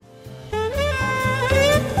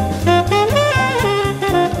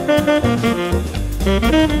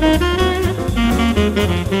Alright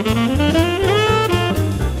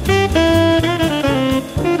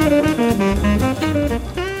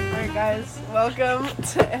guys, welcome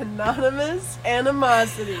to Anonymous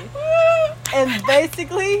Animosity. And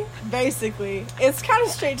basically, it's kind of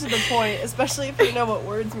straight to the point, especially if you know what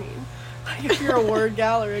words mean. Like if you're a word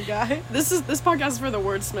gal or a guy. This podcast is for the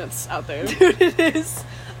wordsmiths out there. Dude, it is.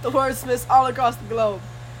 The wordsmiths all across the globe.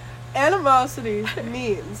 Animosity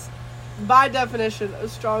means, by definition, a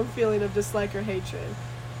strong feeling of dislike or hatred,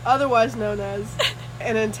 otherwise known as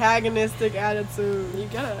an antagonistic attitude. You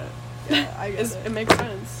get it. Yeah, I guess it makes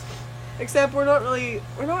sense. Except we're not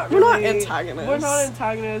antagonists. We're not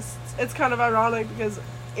antagonists. It's kind of ironic because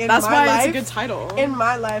that's why it's a good title. In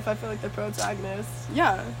my life, I feel like they're protagonists.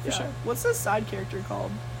 Yeah, for sure. What's the side character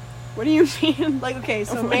called? What do you mean? Like, okay,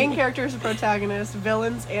 so main character is a protagonist,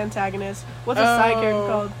 villains, antagonist. What's a side character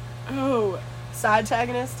called? Oh.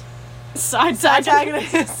 Side-tagonist?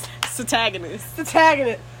 Side-tagonist. Satagonist.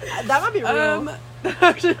 Satagonist. That might be real. That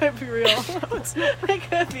actually might be real. No, it's not. It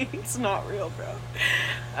could be. It's not real, bro.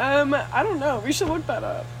 I don't know. We should look that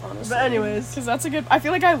up, honestly. But anyways. Because that's a good... I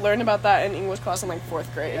feel like I learned about that in English class in, like,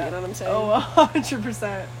 4th grade. Yeah. You know what I'm saying? Oh,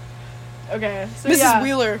 100%. Okay, so Mrs.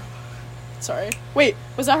 Wheeler. Sorry. Wait,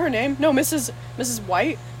 was that her name? No, Mrs.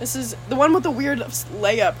 White? This is the one with the weird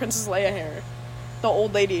Leia, Princess Leia hair. The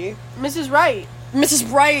old lady. Mrs. Wright.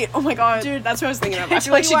 Mrs. Wright. Oh my god. Dude, that's what I was thinking of. I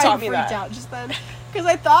feel like she taught me that. I freaked out just then. Because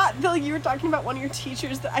I thought that like, you were talking about one of your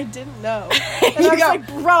teachers that I didn't know. And I was like,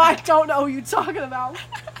 bro, I don't know who you're talking about.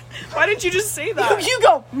 Why didn't you just say that? You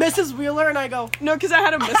go, Mrs. Wheeler, and I go... No, because I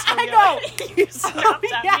had a Mr. Wheeler. I go... You snapped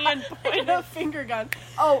at me and pointed. A finger gun.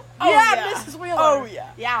 Oh, yeah, Mrs. Wheeler. Oh,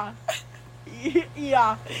 yeah. Yeah.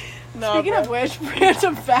 Yeah. No, Speaking of which,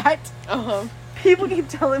 random fact. Uh-huh. People keep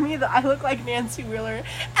telling me that I look like Nancy Wheeler, and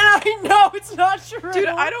I know it's not true. Dude,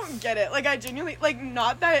 I don't get it. Like, I genuinely... Like,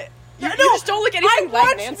 not that... You just don't look anything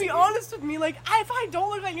like Nancy. I want to be honest with me. Like, if I don't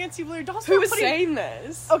look like Nancy Wheeler, don't Who is saying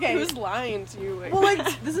this? Okay. Who's lying to you? Well,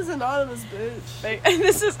 like, this is anonymous, bitch. And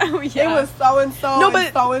this is... Oh, yeah. It was so-and-so no, but,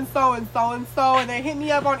 and so-and-so and so-and-so, and they hit me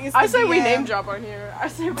up on Instagram. I say we name drop on here. I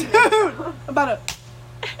say we Dude! name drop. About it.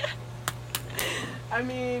 I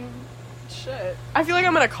mean, shit. I feel like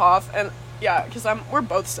I'm gonna cough, and... Yeah, because we're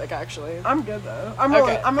both sick, actually. I'm good, though. I'm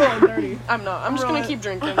rolling dirty. I'm not. I'm just gonna keep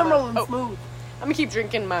drinking. I'm rolling smooth. I'm gonna keep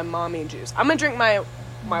drinking my mommy juice. I'm gonna drink my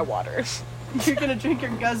water. You're gonna drink your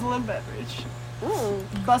guzzling beverage.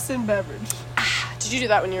 Bussin' beverage. Did you do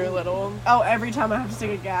that when you were little? Oh, every time I have to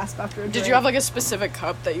take a gasp after a drink. Did you have, like, a specific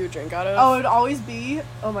cup that you would drink out of? Oh, it would always be...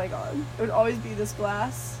 Oh, my God. It would always be this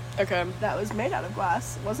glass. Okay. That was made out of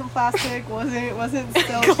glass. It wasn't plastic. wasn't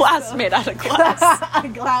still... Glass made out of glass. A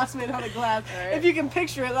glass made out of glass. Right. If you can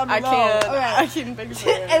picture it, let me know. I can picture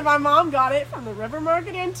it. And my mom got it from the River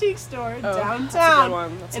Market Antique Store downtown. That's a good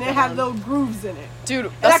one. And it had little grooves in it.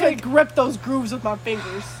 Dude, and I could grip those grooves with my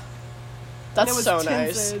fingers. That's so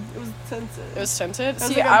nice. It was tinted. It was tinted?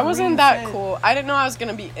 See, like I wasn't that tint. cool. I didn't know I was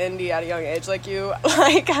gonna be indie at a young age like you.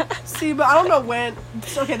 Like... See, but I don't know when...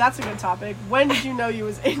 Okay, that's a good topic. When did you know you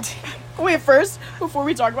was indie? Wait, first, before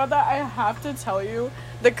we talk about that, I have to tell you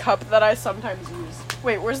the cup that I sometimes use.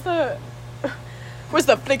 Wait, where's the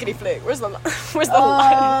flickety flick? Where's the line?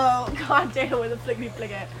 Oh, god damn, where's the flickety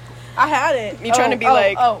flick at? I had it. Me trying to be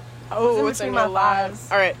like... Oh, it's in my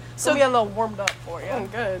lives. Alright, so... get a little warmed up for you. Oh,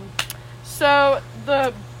 good. So,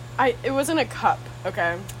 it wasn't a cup,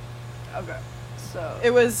 okay? Okay, so...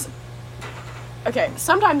 It was... Okay,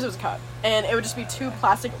 sometimes it was a cup, and it would just be 2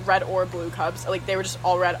 plastic red or blue cups. Like, they were just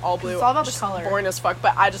all red, all blue. It's all about just the color. Boring as fuck,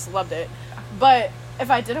 but I just loved it. But if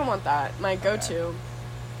I didn't want that, my go-to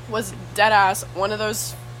was deadass one of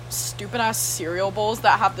those stupid-ass cereal bowls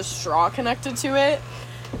that have the straw connected to it.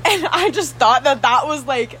 And I just thought that was,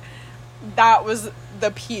 like... That was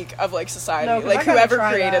the peak of, like, society. No, like, whoever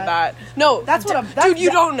created that. No. That's what dude,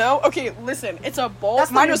 you don't know? Okay, listen. It's a bowl.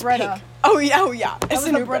 That's Mine was Brita. pink. Oh, yeah. It's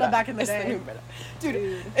the new Brita back in the day. It's the new Brita.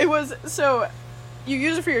 Dude, it was... So, you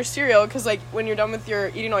use it for your cereal, because, like, when you're done with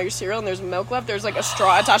eating all your cereal and there's milk left, there's, like, a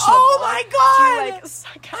straw attached to the bowl. Oh, my God! To, like,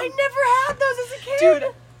 suck out. I never had those as a kid.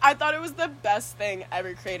 Dude, I thought it was the best thing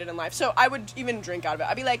ever created in life. So, I would even drink out of it.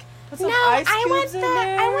 I'd be like, I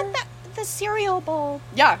want the cereal bowl.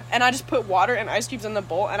 Yeah, and I just put water and ice cubes in the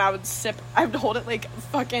bowl, and I would hold it, like,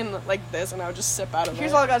 fucking like this, and I would just sip out of it.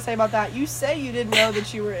 Here's all I gotta say about that. You say you didn't know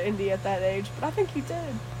that you were indie at that age, but I think you did.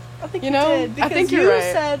 I think you did. Because I think you're right.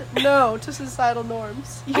 said no to societal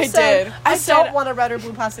norms. I did. I don't want a red or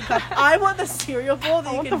blue plastic cup. I want the cereal bowl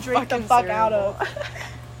that you can drink the fuck out of.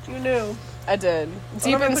 You knew. I did. Well,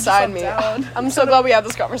 Deep never put inside yourself me. down. I'm so glad we had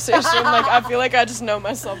this conversation. Like, I feel like I just know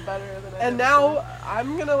myself better than I And did now before.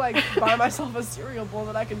 I'm gonna like buy myself a cereal bowl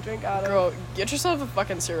that I can drink out of. Girl, get yourself a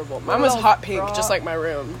fucking cereal bowl. Mine A was little hot pink, straw. just like my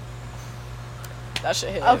room. That shit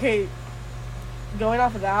hit. Okay, going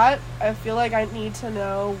off of that, I feel like I need to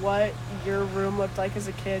know what your room looked like as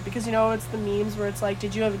a kid, because you know it's the memes where it's like,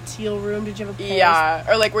 did you have a teal room? Did you have a Paris? Yeah,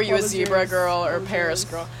 or like were you What a was zebra yours? girl or What was Paris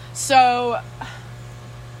yours? girl? So,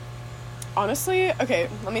 honestly, okay,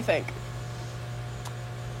 let me think.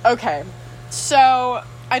 Okay, so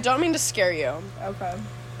I don't mean to scare you. Okay.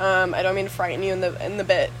 I don't mean to frighten you in the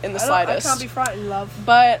slightest. I can't be frightened, love.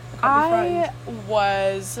 But Can't I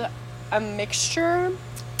was a mixture.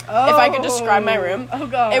 Oh. If I could describe my room, Oh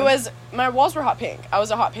god. it was, my walls were hot pink. I was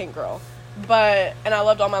a hot pink girl, and I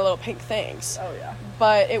loved all my little pink things. Oh yeah.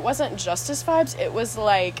 But it wasn't Justice vibes. It was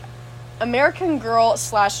like American Girl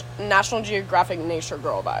 / National Geographic Nature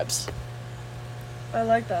Girl vibes. I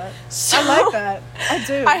like that. So I like that. I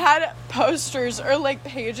do. I had posters or like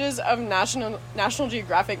pages of National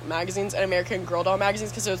Geographic magazines and American Girl doll magazines,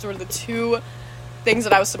 because those were the two things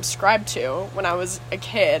that I was subscribed to when I was a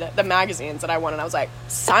kid, the magazines that I wanted. I was like,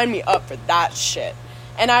 sign me up for that shit.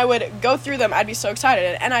 And I would go through them. I'd be so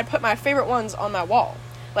excited. And I'd put my favorite ones on my wall,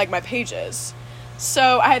 like my pages.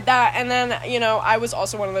 So I had that, and then, you know, I was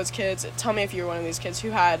also one of those kids, tell me if you were one of these kids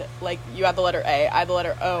who had, like, you had the letter A, I had the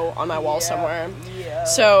letter O on my wall somewhere. Yeah.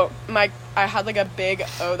 So I had, like, a big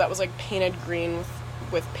O that was, like, painted green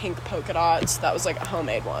with pink polka dots. That was, like, a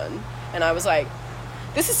homemade one. And I was like,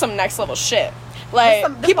 this is some next level shit. Like,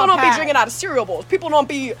 This people my don't be pad. drinking out of cereal bowls. People don't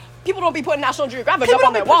be putting National Geographic People up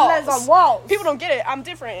on don't be their putting walls. legs on walls. People don't get it. I'm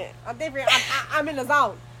different. I'm different. I'm in the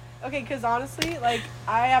zone. Okay, because honestly, like,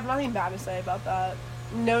 I have nothing bad to say about that.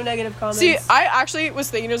 No negative comments. See, I actually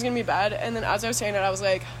was thinking it was gonna be bad, and then as I was saying it, I was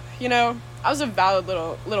like, you know, I was a valid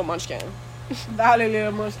little munchkin. Valid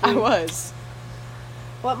little musky. I was.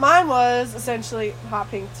 What mine was essentially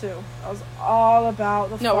hot pink too. I was all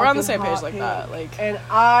about the. No, we're on the fucking same page hot like pink. that. Like,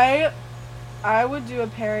 And I would do a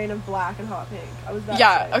pairing of black and hot pink. I was that.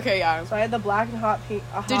 yeah, sick. okay, yeah. So I had the black and hot pink.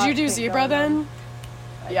 Did you do zebra then?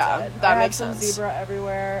 Yeah, did. that I makes had sense. some zebra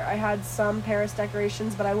everywhere. I had some Paris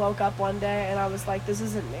decorations, but I woke up one day and I was like, "This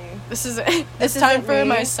isn't me. This is This it's time isn't for me,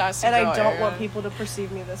 my sassy and I girl don't era. want people to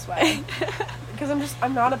perceive me this way because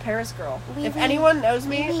I'm not a Paris girl. If anyone knows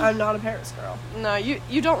me, I'm not a Paris girl. No,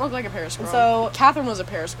 you don't look like a Paris girl. So- Catherine was a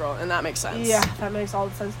Paris girl, and that makes sense. Yeah, that makes all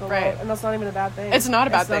the sense in the Right. world, and that's not even a bad thing. It's not a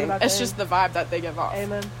bad thing. It's just the vibe that they give off.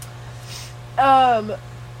 Amen.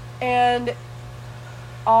 And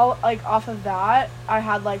all like off of that, I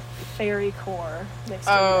had like fairy core mixed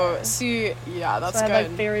in Oh, there. see, yeah, that's So I had good.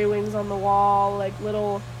 like fairy wings on the wall, like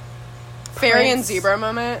little Fairy and prints- zebra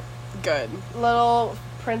moment, good. little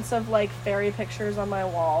prints of like fairy pictures on my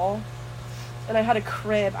wall. And I had a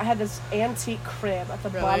crib. I had this antique crib at the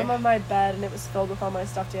Really? bottom of my bed, and it was filled with all my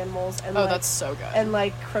stuffed animals and Oh, like, that's so good. and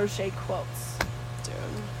like crochet quilts. dude.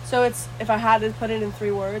 So it's, if I had to put it in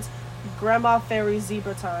 3 words, Grandma Fairy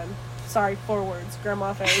Zebra Time. Sorry, 4 words.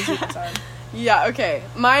 Grandma Fairy Zebra Time. Yeah, okay.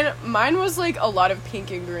 Mine was like a lot of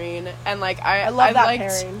pink and green, and like I love that liked,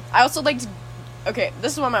 pairing. I also liked. Okay,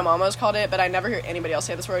 this is what my mom always called it, but I never hear anybody else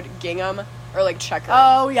say this word, gingham or like checker.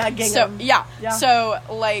 Oh yeah, gingham. So yeah. Yeah. So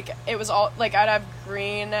like it was all like I'd have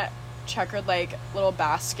green checkered like little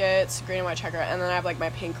baskets, green and white checker, and then I have like my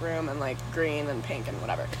pink room and like green and pink and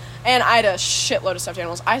whatever. And I had a shitload of stuffed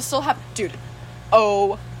animals. I still have, dude.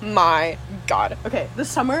 Oh my god. Okay, this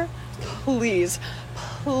summer, please.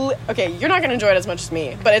 Okay, you're not gonna enjoy it as much as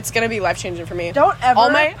me, but it's gonna be life changing for me. Don't ever All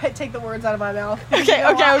my- take the words out of my mouth. Okay, You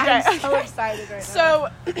know okay, what? okay. I'm so excited right now. So,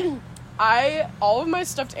 all of my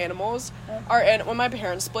stuffed animals are in, when my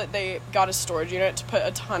parents split, they got a storage unit to put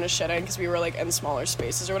a ton of shit in, because we were, like, in smaller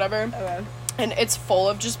spaces or whatever, Okay. and it's full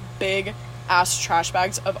of just big ass trash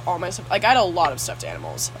bags of all my stuff. Like, I had a lot of stuffed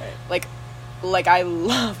animals. Right. Like, I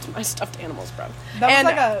loved my stuffed animals, bro. That And-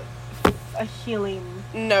 was like a healing.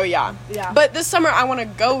 No, yeah. Yeah. But this summer, I want to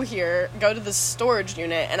go to the storage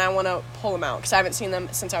unit, and I want to pull them out, because I haven't seen them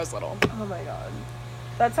since I was little. Oh my god.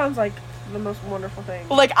 That sounds like the most wonderful thing.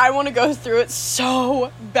 Like, I want to go through it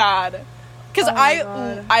so bad. Because Oh my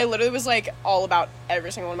God. I literally was, like, all about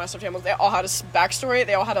every single one of my stuffed animals. They all had a backstory.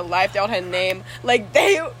 They all had a life. They all had a name. Like,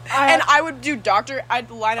 I would do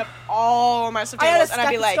I'd line up all my stuffed I had a animals, and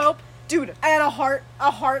I'd be like, stethoscope. dude. I had a heart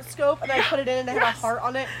scope, and I put it in, and it had a heart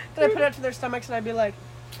on it. Then I put it up to their stomachs, and I'd be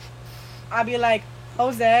like,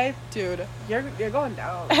 Jose, dude, you're going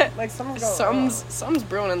down. Like something's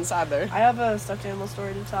brewing inside there. I have a stuffed animal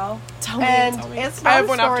story to tell. Tell me. It's not a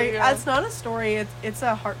story. It's not a story. It's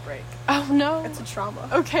a heartbreak. Oh no. It's a trauma.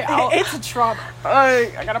 Okay, it's a trauma.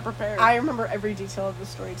 I gotta prepare. I remember every detail of the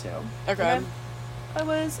story too. Okay. I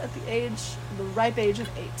was at the ripe age of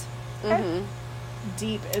 8. Okay? Mm-hmm.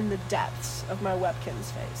 Deep in the depths of my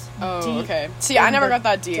Webkinz phase. Oh, deep okay. See, I never got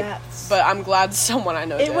that deep, depths. but I'm glad someone I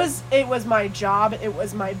know did. It was my job. It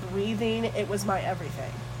was my breathing. It was my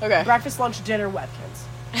everything. Okay. Breakfast, lunch, dinner,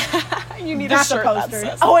 Webkinz. You need That's a shirt poster.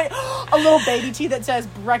 that says. Oh wait, a little baby tee that says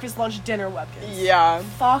breakfast, lunch, dinner, Webkinz. Yeah.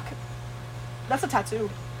 Fuck. That's a tattoo.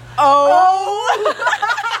 Oh.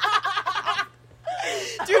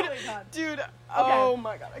 Dude. Oh my God. Dude. Okay. Oh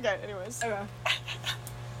my God. Okay. Anyways. Okay.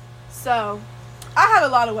 So, I had a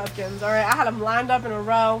lot of Webkinz, alright? I had them lined up in a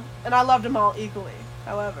row, and I loved them all equally.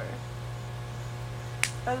 However,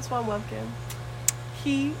 that is one Webkin.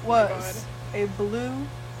 He was a blue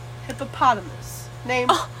hippopotamus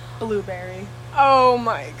named Blueberry. Oh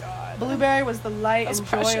my God. Blueberry was the light That's and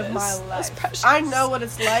precious. joy of my That's life. precious. I know what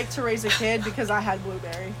it's like to raise a kid because I had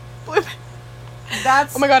Blueberry. Blueberry.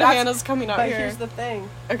 That's Oh my God, Hannah's coming out but here. here's the thing.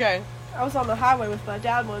 Okay. I was on the highway with my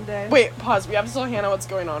dad one day. Wait, pause. We have to tell Hannah what's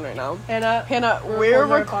going on right now. Hannah, we're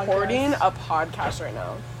recording a podcast right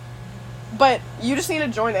now. But you just need to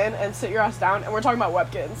join in and sit your ass down, and we're talking about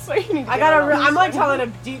Webkinz. So you need to I'm like telling a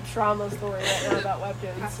deep trauma story right now about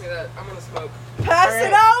Webkinz. Pass me that. I'm gonna smoke. Pass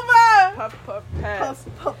it over. Puff, puff, pass.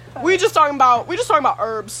 Puff, puff, puff. We just talking about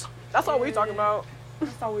herbs. That's all we talking about.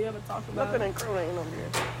 That's all we ever talk about. Nothing incriminating over here.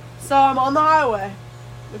 So I'm on the highway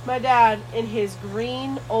with my dad in his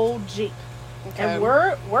green old Jeep. Okay. And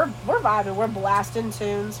we're vibing, we're blasting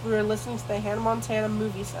tunes. We were listening to the Hannah Montana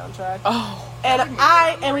movie soundtrack. Oh.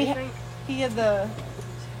 He had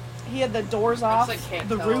the doors off, I just, like, can't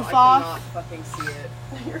the tell. roof I off. cannot fucking see it.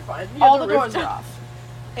 You're fine. All the doors are off.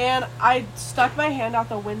 And I stuck my hand out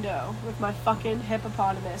the window with my fucking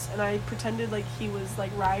hippopotamus, and I pretended like he was like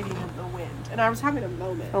riding in the wind, and I was having a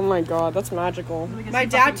moment. Oh my God, that's magical. My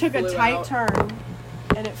dad took a tight turn,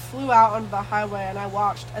 and it flew out onto the highway, and I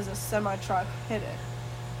watched as a semi-truck hit it.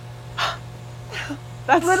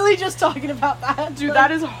 That's literally just talking about that. Dude, like,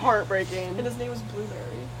 that is heartbreaking. And his name was Blueberry.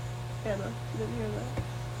 Hannah, you didn't hear that?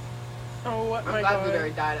 Oh, what I'm my glad God.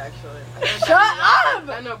 Blueberry died, actually. Shut up!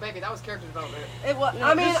 I know, baby. That was character development. It was. No,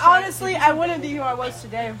 I mean, just try- honestly, I wouldn't be who I was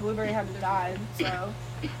today if Blueberry hadn't died. So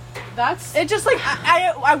That's... it just like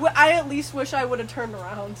I at least wish I would have turned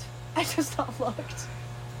around. I just not looked.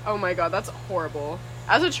 Oh my God, that's horrible.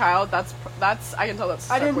 As a child, that's I can tell that's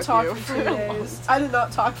stuck I didn't with talk you. for 2 days. I did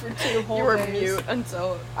not talk for 2 whole You were days. mute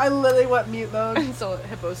until I literally went mute mode.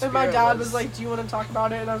 Hippo And my dad was like, "Do you want to talk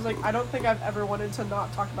about it?" And I was like, "I don't think I've ever wanted to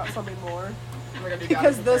not talk about something more We're gonna do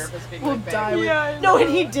because God this therapist being will like, die." babe. With... Yeah, I No, know. and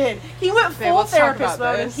he did. He went Babe, full let's talk therapist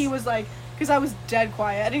about mode, and this. he was like, because I was dead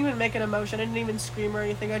quiet. I didn't even make an emotion. I didn't even scream or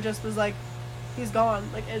anything. I just was like, "He's gone,"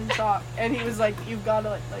 like in shock. And he was like, "You've got to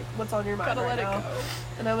like what's on your mind Gotta right let now?" it go.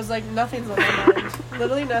 And I was like, "Nothing's on my mind.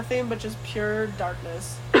 Literally nothing, but just pure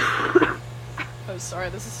darkness." Oh, sorry,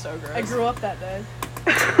 this is so gross. I grew up that day.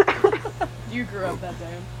 You grew up that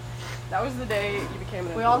day. That was the day you became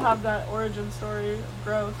an We all adult. have that origin story of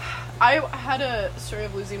growth. I had a story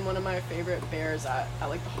of losing one of my favorite bears at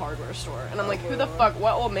like the hardware store, and I'm like, who the fuck?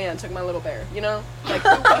 What old man took my little bear? You know, like who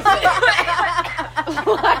was it?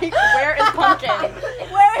 Like, where is Pumpkin?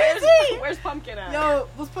 Where is he? Where's Pumpkin at? Yo,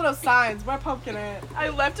 let's put up signs. Where Pumpkin at? I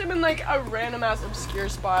left him in like a random ass obscure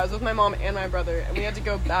spot. I was with my mom and my brother, and we had to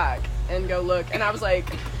go back and go look. And I was like,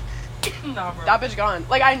 Nah, bro. that bitch gone.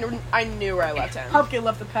 Like I knew where I left him. Pumpkin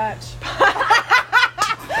left the patch.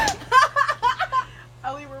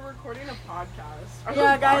 Ellie, we're recording a podcast. Are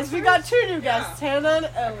Yeah, those guys, we boxers? got 2 new guests, Hannah and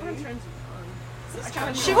Ellie.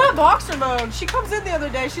 Ellie. She went boxer mode. She comes in the other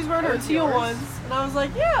day. She's wearing her Yours? teal ones, and I was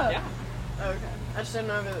like, yeah. Yeah. Okay. I just didn't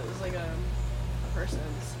know if it was like a person's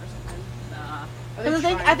or something. Nah. Are they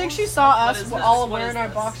Because I think she saw What us is this? all What wearing is our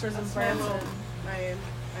this? boxers in That's my Branson. little,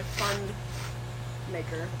 my fun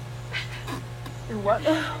maker. Your what?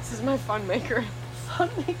 This is my fun maker. Fun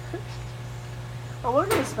maker. I want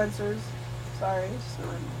to go to Spencer's. Sorry.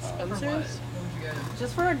 Spencer's? For what? What would you get?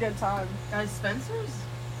 Just for a good time. Guys, Spencer's?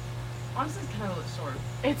 Honestly, it's kind of a little short.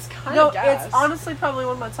 It's kind No, of gas. it's honestly probably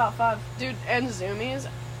one of my top 5. Dude, and Zoomies,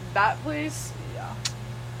 that place, yeah.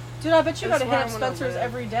 Dude, I bet you That's gotta where hit I up wanna Spencer's live.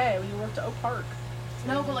 every day when you work to Oak Park.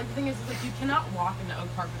 No, but like the thing is, like you cannot walk into Oak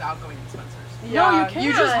Park without going to Spencer's. Yeah, you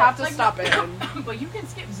you can't. just have to Like, stop no, in. But you can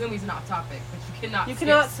skip Zoomies and Hot Topic, but you cannot. You skip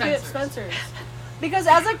cannot Spencer's. skip Spencer's. Because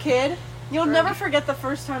as a kid, you'll Sure. never forget the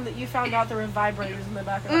first time that you found out there were vibrators in the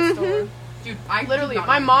back of that store. Dude, I Literally, did not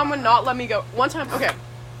my know mom about would not let me go. One time, okay,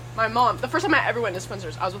 my mom, the first time I ever went to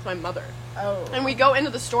Spencer's, I was with my mother. Oh. And we go into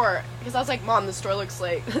the store, because I was like, Mom, the store looks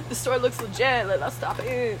like, the store looks legit, like, let's stop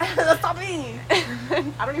it. Let's stop me.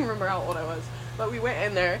 I don't even remember how old I was, but we went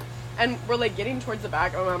in there, and we're, like, getting towards the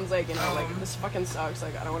back, and my mom's like, you know, like, this fucking sucks,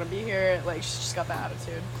 like, I don't want to be here, like, she's just got that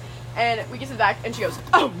attitude. And we get to the back, and she goes,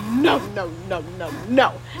 oh, no, no, no, no,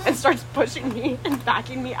 no, and starts pushing me and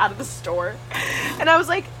backing me out of the store. And I was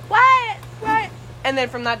like, what? And then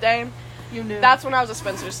from that day, You knew. that's when I was a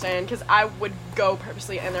Spencer's stan, because I would go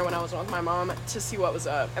purposely in there when I was with my mom to see what was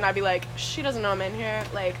up. And I'd be like, she doesn't know I'm in here.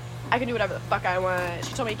 Like, I can do whatever the fuck I want.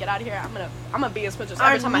 She told me to get out of here. I'm gonna be in Spencer's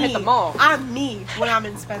every time I hit the mall. I'm me when I'm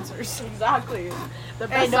in Spencer's. Exactly. The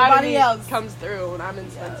best Ain't side of nobody me else. comes through when I'm in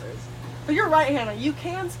Spencer's. But you're right, Hannah. You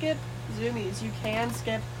can skip Zoomies. You can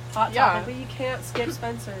skip Hot Yeah. Topic, but you can't skip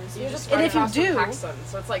Spencer's. You just and run if you across from do, PacSun,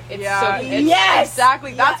 so it's like it's Yeah, so it's- yes,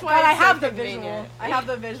 exactly. That's why God, I it's so have the convenient. visual. I have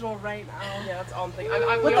the visual right now. Yeah, that's all I'm thinking.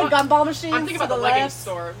 With the gumball machine. I'm thinking about the leggings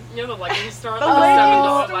store. You know the leggings store? The Like leggings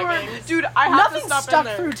 $7 store. leggings. Dude, I have Nothing to stop stuck in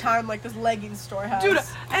there. through time like this leggings store has. Dude,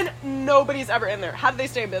 and nobody's ever in there. How do they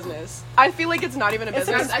stay in business? I feel like it's not even a It's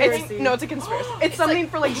a business. conspiracy. No, it's a conspiracy. It's something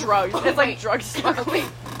for like drugs. It's like drug stuff. Okay,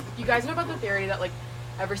 you guys know about the theory that like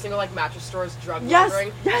every single like mattress store is drug Yes,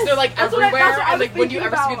 laundering? yes, They're like that's what I- everywhere, that's what I and was like when do you thinking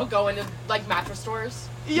ever see about. people go into like mattress stores?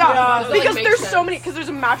 Yeah, Yeah. That, because like, there's makes so many. sense. Because there's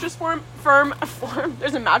a mattress firm.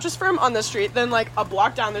 There's a mattress firm on the street. Then like a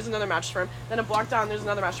block down, there's another mattress firm. Then a block down, there's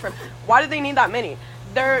another mattress firm. Why do they need that many?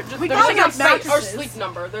 They're just We they're got just like like Space or mattresses. sleep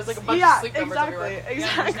number. There's like a bunch yeah, of sleep numbers exactly, everywhere.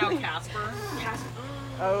 exactly. Casper.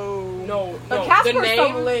 Oh No, But no, Casper's the name.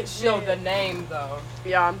 some lit shit. No, the name though.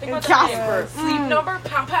 yeah, I'm Think thinking about the Casper. name. Sleep number,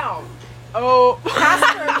 pow pow. Oh,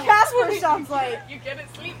 Casper sounds like, You get it,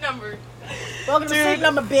 sleep number. welcome to Dude. sleep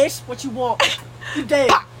number, bitch. What you want? You dead.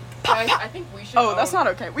 Guys, I think we should. oh, that's own-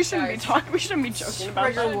 not okay. We shouldn't be Guys. talking. We shouldn't be joking about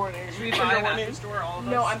Trigger that. warning. Should we buy a mattress store, all of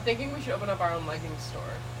us? No, I'm thinking we should open up our own leggings store.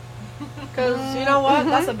 Because you know what?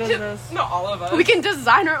 That's a business. Not all of us. We can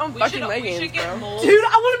design our own we fucking should, leggings, we should get bro. molds. Dude, I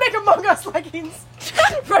want to make Among Us leggings.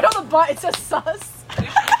 Right on the butt, it says sus.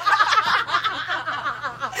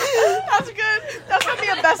 That's good. That's gonna be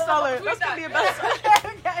a bestseller. That's gonna be a bestseller.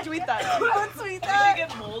 Okay. Tweet that. Let's tweet We should that.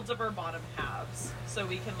 get molds of our bottom halves so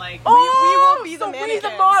we can like. we will be the so we the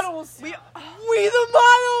mannequins. models. We, We the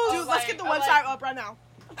models. dude, let's get the I website like- up right now.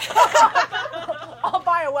 I'll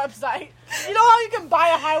buy a website. You know how you can buy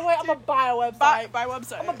a highway? I'm gonna buy a website. Buy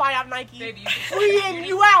website. I'm gonna buy out Nike. Baby, you just, We in,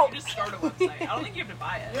 you out. You just start a website. I don't think you have to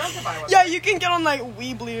buy it. You don't have to buy one. Yeah, you can get on like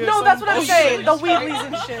Weebly or No, some that's what I'm bullshit. saying. The Weeblies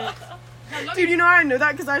and shit. Dude, you know how I knew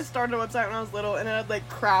that? Because I started a website when I was little and it had like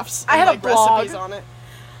crafts and I had a like blog. recipes on it.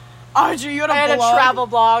 Audrey, you had I had a blog? a travel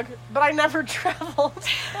blog, but I never traveled.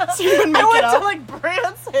 So you didn't make I went it to up? like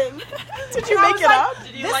Branson. Did you And I make was it like, up?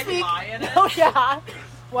 Did you This like week- lie in it? Oh yeah.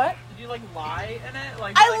 What? Did you like lie in it?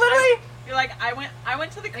 Like I like, literally. You're like I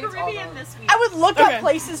went to the think it's all Caribbean those. this week. I would look Okay. up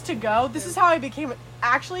places to go. This is how I became.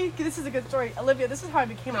 Actually, this is a good story, Olivia. This is how I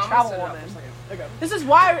became No, a I'm gonna travel set it up woman. for a second. Okay. This is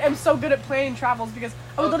why I'm so good at planning travels because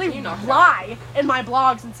I would Oh, can literally you knock it lie in my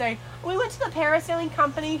blogs and say, "We went to the parasailing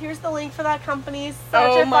company. Here's the link for that company.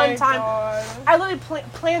 Such a fun time." God. I literally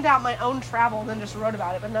planned out my own travel and then just wrote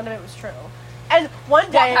about it, but none of it was true. And one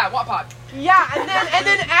day, Wattpad. yeah, and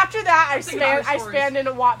then after that, I Think about spanned your stories.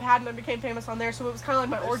 into Wattpad and I became famous on there. So it was kind of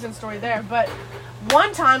like my origin story there. But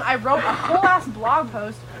one time, I wrote a whole ass blog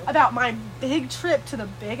post about my big trip to the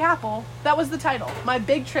Big Apple. That was the title. My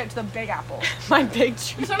big trip to the Big Apple. My big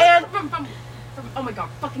You sound And- like from oh my god,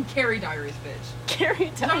 fucking Carrie Diaries, bitch. Carrie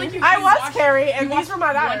You sound like you I was watched- Carrie, and you these were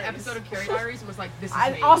my watched diaries. One episode of Carrie Diaries and was like, this is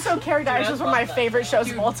I me. also Carrie Diaries Dude, was I one of my love that favorite show. shows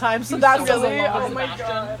Dude, of all time. So dude, that so says really? a lot. Oh my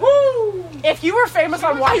god. Woo! If you were famous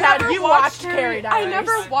on I Wattpad, never you watched Carrie. Carrie Diaries. I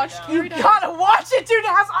never watched Yeah. Carrie You Diaries. gotta watch it, dude. It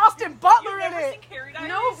has Austin Butler You've in never it. seen Carrie Diaries?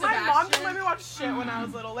 No, my Sebastian. mom didn't let me watch shit when I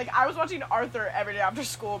was little. Like, I was watching Arthur every day after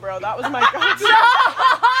school, bro. That was my go-to.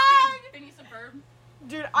 Phineas and Ferb.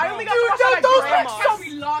 Dude, I only got Dude, to watch those that at are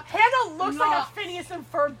grandma's. so Hannah looks like a Lock. Phineas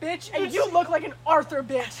and Ferb bitch, and you look like an Arthur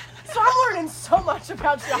bitch. So I'm learning so much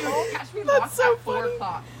about y'all. Catch me That's locked so at 4 funny.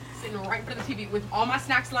 o'clock, sitting right in front of the TV with all my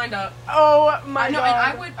snacks lined up. Oh my I know, god.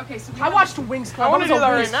 and I would. Okay, so we I went- watched Wings Club. I wanna was do a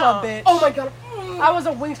that Wings right Club now. bitch. Oh my god. I was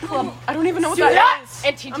a Wings Club. I don't even know what Dude, that is.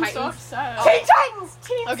 and Teen I'm Titans. so upset. Teen Titans!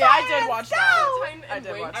 Teen Okay, I did Titans, watch go! that. Titan I and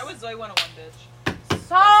did Wings. watch I was Zoe 101 bitch.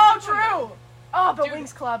 So true. Oh, but Dude,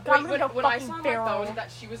 Wings Club. God, I'm When, gonna go when I fucking saw on my feral. phone that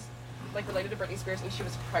she was like related to Britney Spears and she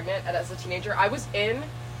was pregnant and as a teenager, I was in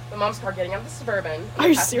my mom's car getting out of the Suburban. Are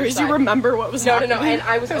you serious? You remember what was No, happening? and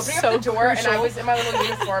I was It opening so up the door and I crucial. was in my little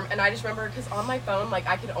uniform and I just remember because on my phone, like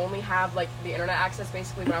I could only have like the internet access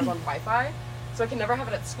basically when I was on Wi-Fi, so I could never have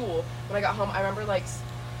it at school. When I got home, I remember like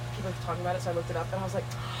people were talking about it, so I looked it up, and I was like,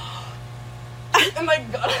 oh my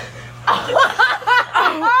god.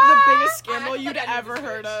 The biggest scandal you'd ever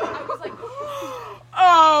heard of. I was like,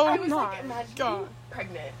 Oh I was my like, imagine god. being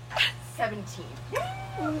pregnant at 17.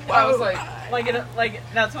 I was like,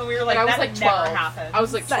 that's when we were like, and I was that like never 12. happened. I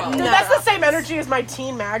was like 12. Dude, Never that's the same happens. energy as my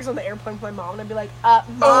teen mags on the airplane with my mom, and I'd be like,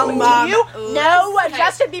 Mom, Mom, do you know what hey.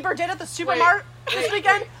 Justin Bieber did at the supermarket this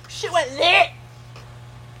weekend? Shit went lit.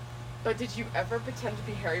 But did you ever pretend to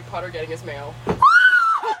be Harry Potter getting his mail? I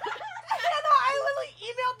literally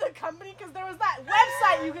emailed the company because there was that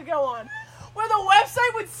website you could go on where the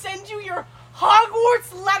website would send you your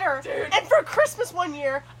Hogwarts letter. Dude. And for Christmas one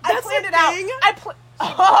year, I That's planned a it out. thing?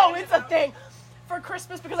 It's a thing. For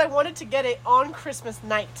Christmas because I wanted to get it on Christmas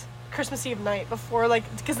Eve night before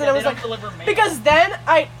because then I was like, because then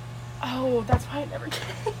that's why I never did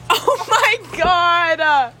it. Oh my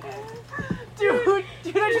god. Dude,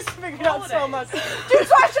 I just figured out so much. Dude,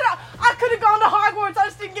 so I could have gone to Hogwarts, I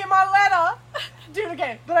just didn't get my letter. Dude,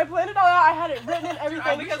 okay, but I planned it all out, I had it written and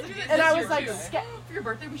everything, and I was like, for your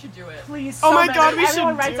birthday, we should do it. please, Oh so my bad. god, we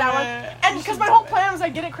Everyone should writes do that one. it. And because my whole plan was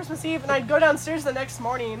I'd get it Christmas Eve, and I'd go downstairs the next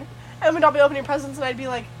morning, and we'd all be opening presents, and I'd be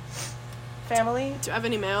like, family? Do you have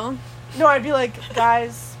any mail? No, I'd be like,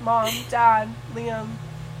 guys, Mom, Dad, Liam,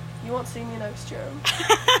 you won't see me next year.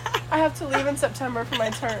 I have to leave in September for my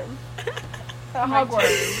term. At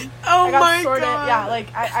Hogwarts. Oh I got my sorted. god. Yeah,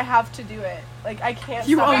 I have to do it. I can't.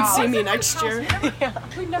 You stop won't out. see me next year. Yeah.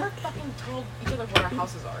 We never fucking told each other where our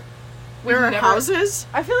houses are. Where are never- houses?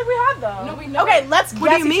 I feel like we have though. No, we never- Okay, let's What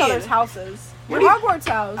do guess you each mean? other's houses. What Your do you- Hogwarts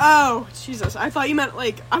house. Oh, Jesus. I thought you meant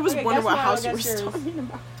I was Okay, wondering guess what mine, house you were guess yours. talking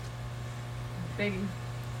about. Baby.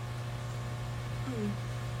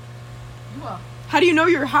 You are. How do you know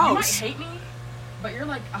your You might house? hate me, but you're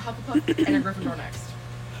like a Hufflepuff and a Gryffindor next.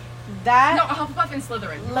 That. No, a Hufflepuff and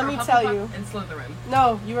Slytherin. Let Or me a tell Hufflepuff you. And Slytherin.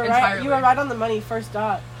 No, you were right. Entirely. You were right on the money. First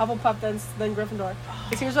dot. Hufflepuff, then Gryffindor.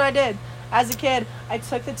 Because here's what I did. As a kid, I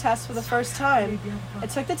took the test for the first time. I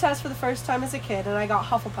took the test for the first time as a kid, and I got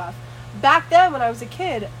Hufflepuff. Back then, when I was a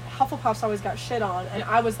kid, Hufflepuffs always got shit on, and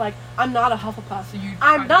I was like, I'm not a Hufflepuff. So you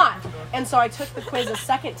I'm tried not. Gryffindor. And so I took the quiz a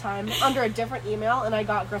second time under a different email, and I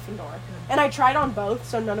got Gryffindor. And I tried on both,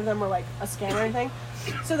 so none of them were like a scam or anything.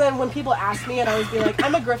 So then when people asked me, I'd always be like,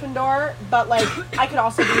 I'm a Gryffindor, but like I could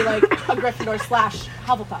also be like a Gryffindor /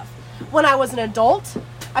 Hufflepuff. When I was an adult,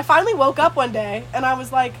 I finally woke up one day, and I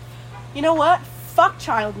was like, you know what? Fuck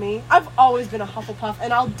child me. I've always been a Hufflepuff,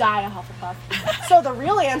 and I'll die a Hufflepuff. So the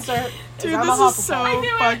real answer is Dude, I'm a this Hufflepuff. is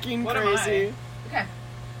so fucking What am I? crazy. Okay.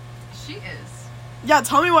 She is. Yeah,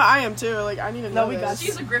 tell me what I am too. I need to know No, we got this.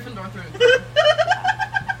 She's a Gryffindor through and through.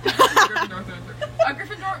 She's a Gryffindor through and through. A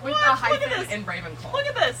Gryffindor with a Look at hyphen this. in Ravenclaw. Look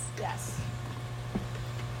at this. Yes.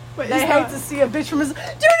 Wait, They is hate that- to see a bitch from Missouri. Dude,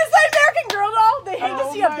 it's the American Girl doll. They hate Oh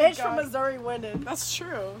to see a my bitch God. from Missouri winning. That's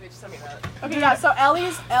true. Bitch, send me that. Okay, yeah. So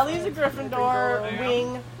Ellie's a Gryffindor,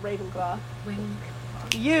 wing Ravenclaw. Wing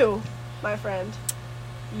Ravenclaw. You, my friend.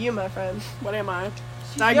 What am I? You're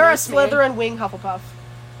a Diagnose me. Slytherin wing Hufflepuff,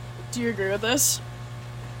 Do you agree with this?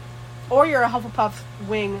 or you're a Hufflepuff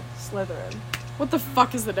wing Slytherin. What the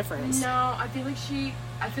fuck is the difference? No, I feel like she's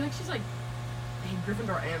like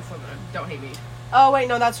Gryffindor and Slytherin. Don't hate me. Oh wait,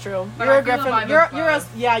 no, that's true. But You're I a feel the Gryffindor. vibe You're of a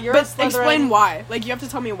both. You're a But Slytherin. explain why. You have to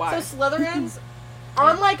tell me why. So Slytherins,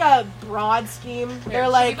 on like a broad scheme, they're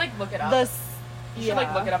Should like we, look it up. the. You should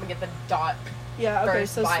look it up and get the dot. Yeah. Okay.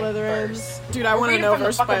 verse So by Slytherins. verse. Dude, I want to Read it know from the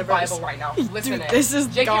verse by fucking verse. Bible right now. Listen Dude, it. this is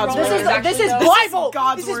J.K. God's Rowling This is word. this is actually Bible.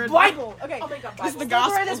 God's This word. is Bible. Okay. Oh my god, This is the Slytherin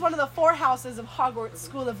gospel. is one of the 4 houses of Hogwarts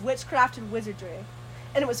School of Witchcraft and Wizardry,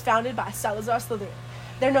 and it was founded by Salazar Slytherin.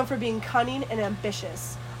 They're known for being cunning and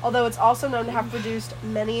ambitious, although it's also known to have produced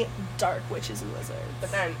many dark witches and wizards.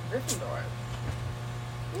 But then Gryffindor.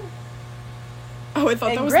 Oh, I thought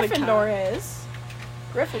And that was Gryffindor is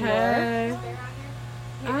Gryffindor.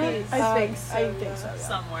 Hey. Is, I think so. I think so. Yeah.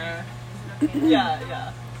 Somewhere.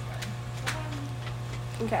 Yeah.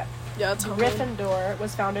 Okay. Yeah, tell me. Gryffindor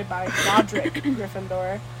was founded by Roderick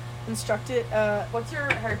Gryffindor. Instructed. What's your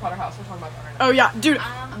Harry Potter house? We're talking about that right now. Oh yeah, dude,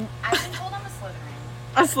 I've been told I'm a Slytherin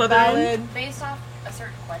a Slytherin. Valid. based off a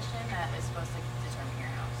certain question that is supposed to determine your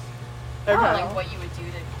house. Okay. Oh. Like what you would do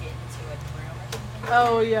to get into a room or something.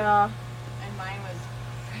 Oh yeah. And mine was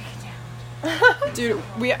break it down.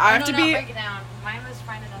 Dude, I have to Not be. break it down. Mine was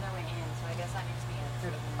find another way in, so I guess that makes me a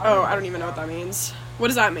Slytherin. Oh, I don't even know what that means. What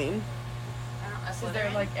does that mean? I don't know, a Because they're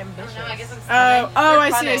Slytherin? like I don't ambitious. know, I guess I'm Oh, Slytherin. I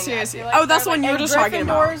see, cunning. I see, I I see. feel like Oh, that's they're one you were And just talking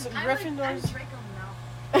about. Gryffindors. I'm Gryffindors. Draco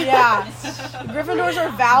now. Yeah. Gryffindors are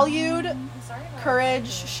valued, I'm sorry about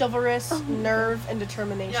courage, chivalrous, nerve, and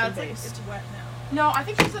determination Yeah, it's like based. it's wet now. No, I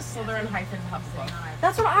think she's a Slytherin hyphen Hufflepuff.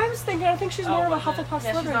 That's what I was thinking. I think she's more of a Hufflepuff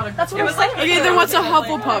Yeah, she's not Slytherin. a That's what Gryffindor. I was saying. Okay, then what's a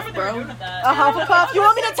Hufflepuff, bro? A Hufflepuff? You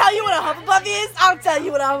want me to tell you what a Hufflepuff is? I'll tell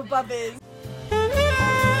you what a Hufflepuff is.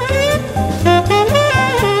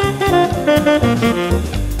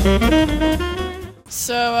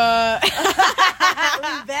 So,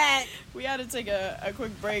 We're back. we had to take a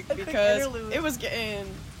quick break because interlude. it was getting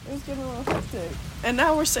a little hectic. And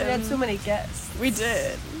now we're We sitting. had too many guests. We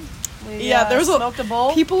did. We, Yeah, there was smoked a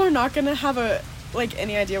bowl. People are not gonna have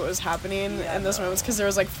any idea what was happening Yeah, in this no. moment because there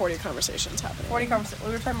was like 40 conversations happening. 40 conversations.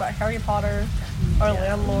 We were talking about Harry Potter, our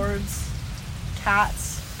landlords,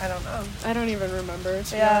 cats. I don't know. I don't even remember.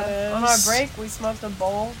 To be Yeah. On our honest. break, we smoked a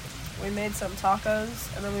bowl. We made some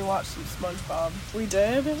tacos, and then we watched some SpongeBob. We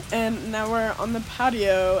did, and now we're on the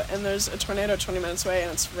patio, and there's a tornado 20 minutes away,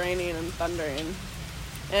 and it's raining and thundering,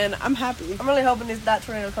 and I'm happy. I'm really hoping that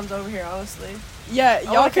tornado comes over here, honestly. Yeah, I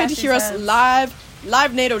y'all wanna could catch hear these us hands.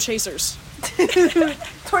 live NATO chasers.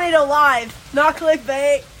 Tornado live, not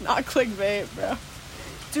clickbait. Not clickbait, bro.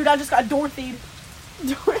 Dude, I just got Dorothy'd.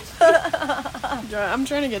 I'm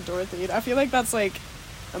trying to get Dorothy. I feel like that's like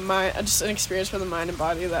just an experience for the mind and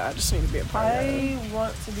body that I just need to be a part of. I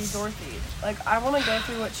want to be Dorothy. Like, I want to go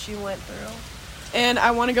through what she went through. And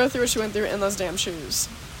I want to go through what she went through in those damn shoes.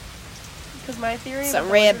 Because my theory Some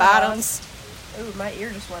with the red Wizard of Oz- bottoms. Ooh, my ear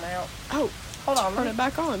just went out. Oh, Hold on. turn it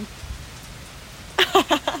back on.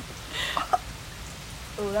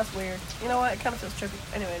 Ooh, that's weird. You know what? It kind of feels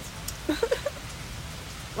trippy. Anyways.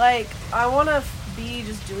 Like, I want to be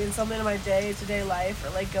just doing something in my day-to-day life,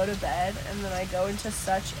 or, like, go to bed, and then I go into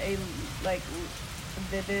such a, like,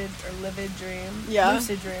 livid dream. Yeah.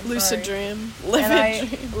 Lucid dream. Lucid sorry. dream.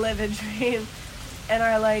 Livid dream. And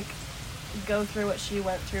I, like, go through what she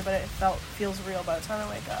went through, but it feels real by the time I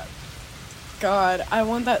wake up. God, I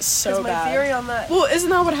want that so Because my bad. theory on that... Well,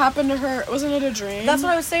 isn't that what happened to her? Wasn't it a dream? That's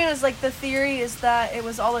what I was saying, is, like, the theory is that it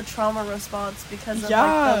was all a trauma response because of, Yeah.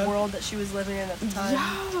 like, the world that she was living in at the time.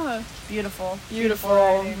 Yeah. Beautiful. Beautiful.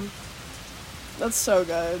 writing. That's so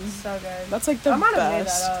good. So good. That's like the I might have made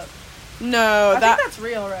best. that up. No, I that think that's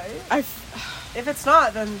real, right? I. If it's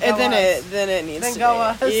not, then go Then us. it needs Then to go be.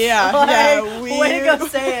 us. Yeah, Like, yeah. Way to go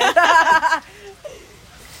say it.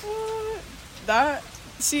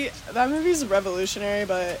 That movie's revolutionary,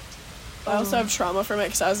 but I also have trauma from it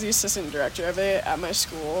because I was the assistant director of it at my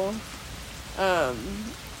school,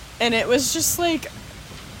 and it was just like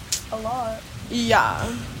A lot.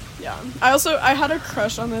 yeah. I had a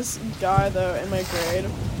crush on this guy though in my grade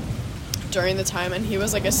during the time, and he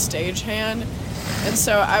was like a stagehand, and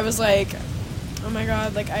so I was like, oh my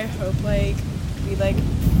god, like I hope like we like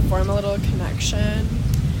form a little connection.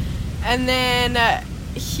 And then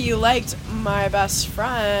he liked my best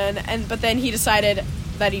friend, but then he decided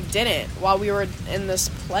that he didn't while we were in this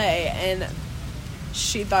play, and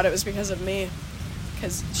she thought it was because of me,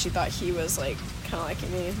 because she thought he was like kind of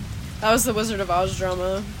liking me. That was the Wizard of Oz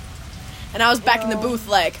drama. And I was back in the booth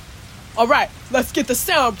like, all right, let's get the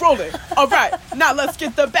sound rolling. All right, now let's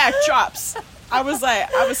get the backdrops. I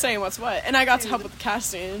was saying what's what, and I got to help with the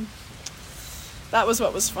casting. That was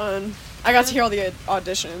what was fun. I got to hear all the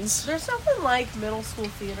auditions. There's nothing like middle school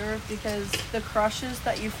theater because the crushes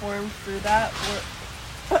that you formed through that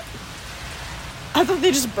were... I thought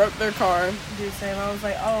they just broke their car. Dude, same. I was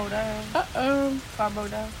like, oh, no. Uh-oh. Combo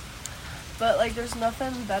down. But, like, there's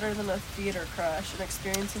nothing better than a theater crush and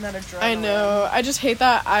experiencing that adrenaline. I know. I just hate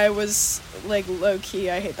that I was, like, low-key.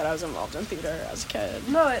 I hate that I was involved in theater as a kid.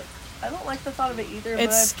 No, I don't like the thought of it either, but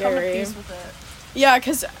It's I've come to scary. peace with it. Yeah,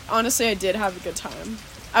 because, honestly, I did have a good time.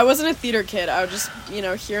 I wasn't a theater kid. I would just,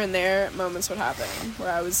 here and there, moments would happen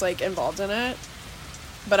where I was, like, involved in it.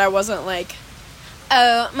 But I wasn't, like,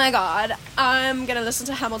 oh, my God, I'm going to listen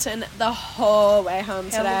to Hamilton the whole way home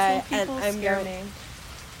today. Hamilton people And I'm scare going me.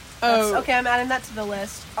 Oh, Okay, I'm adding that to the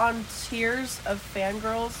list. On tiers of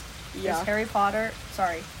fangirls, yeah. there's Harry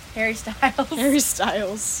Styles, Harry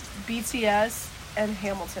Styles. BTS, and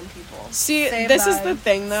Hamilton people. See, Same this is vibe. the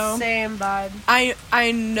thing, though. Same vibe.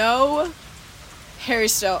 I know Harry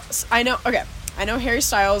Styles. I know Harry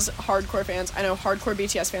Styles hardcore fans. I know hardcore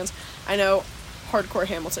BTS fans. I know hardcore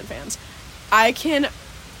Hamilton fans. I can,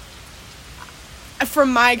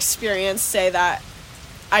 from my experience, say that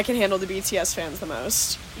I can handle the BTS fans the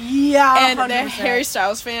most. Yeah, And 100%. the Harry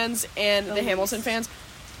Styles fans and the least. Hamilton fans.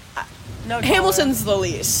 No taller. Hamilton's the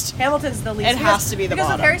least. Hamilton's the least. It has to be the because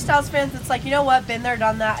bottom. with Harry Styles fans, it's like, you know what, been there,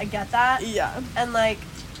 done that, I get that. Yeah. And like,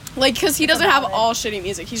 Because he doesn't have valid. all shitty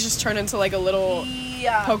music. He's just turned into like a little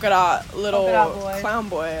yeah. polka dot little Polka dot boy. clown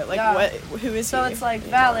boy. Like Yeah. what? Who is So he? it's like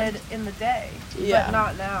anymore? valid in the day. Yeah. but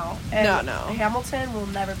not now. And No. Hamilton will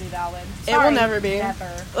never be valid. It will Sorry, never be. Never.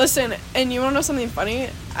 Listen, and you want to know something funny?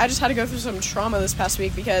 I just had to go through some trauma this past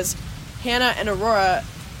week because Hannah and Aurora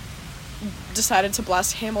decided to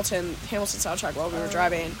blast Hamilton soundtrack while we were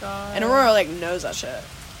driving. God. And Aurora, like, knows that shit.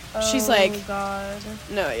 She's like, God.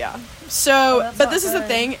 no, yeah. So, that's but not this is the good.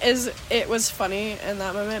 thing, is it was funny in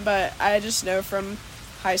that moment, but I just know from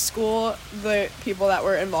high school, the people that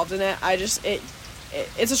were involved in it,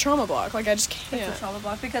 it's a trauma block. Like, I just can't. It's a trauma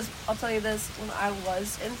block because I'll tell you this, when I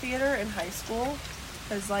was in theater in high school,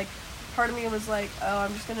 because, like, part of me was like, oh,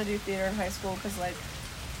 I'm just going to do theater in high school because, like,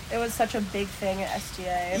 it was such a big thing at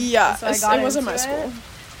STA. Yeah, And so I got it was in into my school.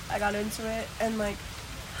 I got into it, and, like,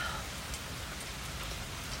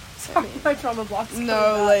 sorry, my trauma blocks.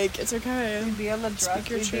 No, like, it's okay. We'd be in the dress. Speak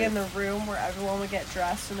your We'd be in the truth. room where everyone would get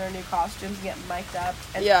dressed in their new costumes and get mic'd up.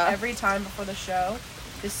 And Yeah. every time before the show,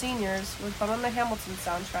 the seniors would put on the Hamilton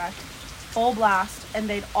soundtrack, full blast, and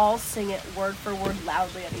they'd all sing it word for word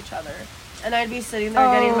loudly at each other. And I'd be sitting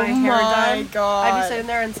there getting my hair done. God. I'd be sitting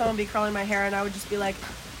there and someone would be curling my hair, and I would just be like,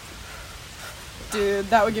 dude,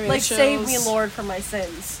 that would give me like, chills. save me, Lord, from my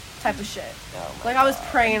sins, type of shit. Oh my Like, I was God.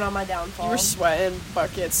 praying on my downfall. You were sweating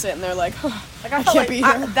buckets, sitting there like, Like, I felt can't like be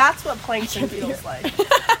here. that's what Plankton can't be feels here. like.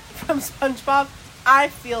 From SpongeBob, I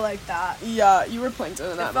feel like that. Yeah, you were plankton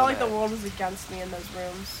in It that felt like moment. the world was against me in those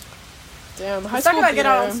rooms. Damn, high The school second I get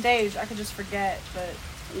out on theater. stage, I could just forget, but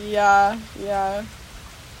Yeah.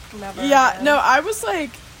 never. Yeah, again. no, I was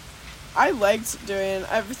like, I liked doing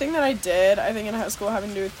everything that I did. I think in high school, having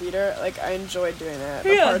to do with theater, like, I enjoyed doing it.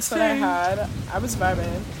 The Yeah, parts that I same. had, I was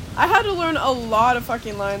vibing. I had to learn a lot of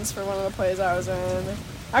fucking lines for one of the plays I was in.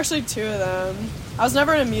 Actually, 2 of them. I was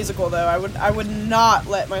never in a musical, though. I would not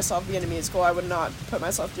let myself be in a musical. I would not put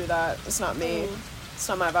myself through that. It's not me. It's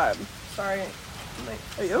not my vibe. Sorry.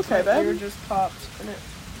 Are you okay, my ear babe? just popped, and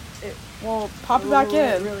it Well, pop it back Ooh,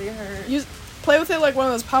 in. It really hurt. Use play with it like one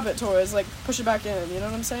of those puppet toys. Like, push it back in. You know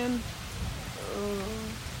what I'm saying?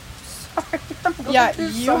 Sorry. I'm going Yeah, through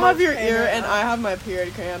you so have much your pain ear right and now. I have my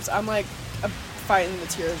period cramps. I'm like fighting the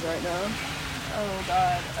tears right now. Oh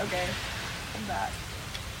God. Okay. I'm back.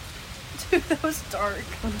 Dude, that was dark.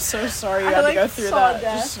 I'm so sorry you I, had to like, go through saw that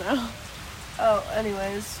death. just now. Oh,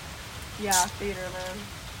 anyways. Yeah, theater, man.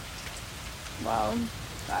 Wow.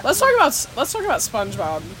 Back Let's in- talk about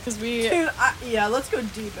SpongeBob because Dude, yeah, let's go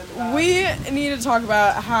deep into that. we need to talk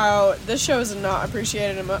about how this show is not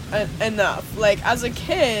appreciated enough. Like, as a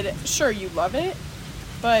kid, sure, you love it,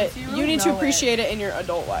 but If you you really need to know appreciate it in your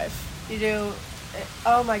adult life. You do.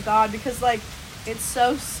 Oh my God, because, like, it's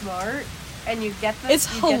so smart, and you get this.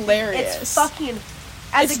 It's you get this- hilarious. It's fucking.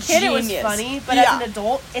 As It's a kid, it was genius. funny, but Yeah. as an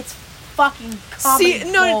adult, it's fucking comedy.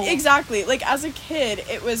 See, no, gold. exactly. Like, as a kid,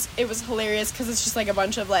 it was hilarious because it's just like a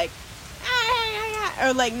bunch of like,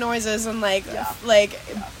 or like noises and like,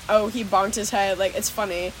 oh, he bonked his head. Like, it's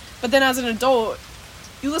funny. But then as an adult,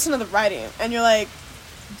 you listen to the writing and you're like,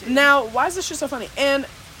 now why is this shit so funny? And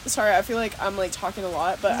sorry, I feel like I'm like talking a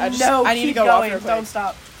lot, but I need to keep go going. off real quick. Don't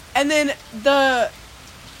stop. And then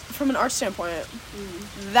from an art standpoint,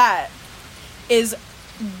 that is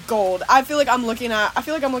gold. I feel like I'm looking at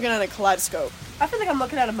a kaleidoscope. I feel like I'm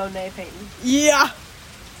looking at a Monet painting. Yeah,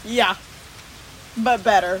 but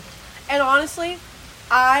better. And honestly,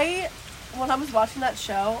 when I was watching that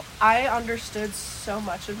show, I understood so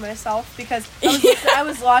much of myself because I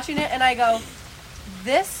was watching it and I go,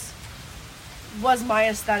 this was my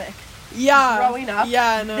aesthetic. Yeah, Growing up,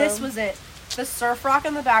 yeah, no. this was it. The surf rock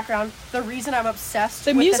in the background, the reason I'm obsessed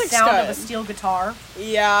The with the music's sound of good. a steel guitar.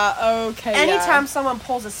 Yeah, okay. Anytime someone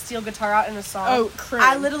pulls a steel guitar out in a song, Oh, cream.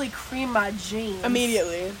 I literally cream my jeans.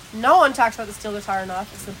 Immediately. No one talks about the steel guitar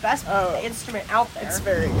enough. It's the best instrument out there. It's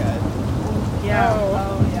very good. Yeah.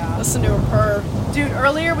 Oh. Oh, yeah. Listen to her purr. Dude,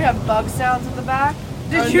 earlier we have bug sounds in the back.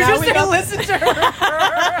 Did you now just we say got- listen to her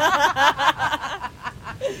purr?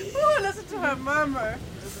 Ooh, listen to her murmur.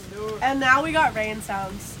 And now we got rain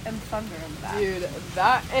sounds and thunder in the back. Dude,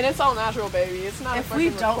 and it's all natural, baby. It's not If a we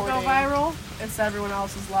fucking don't go recording. viral, it's everyone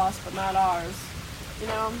else's loss, but not ours. You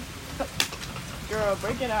know? Girl,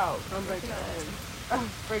 break it out. Don't break it in.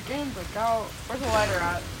 Break in, break out. Where's the lighter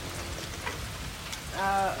at?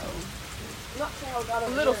 A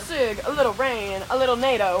little Sig, a little rain, a little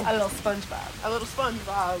NATO. A little SpongeBob. A little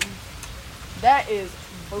SpongeBob. That is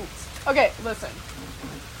boots. Okay, listen.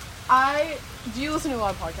 Do you listen to a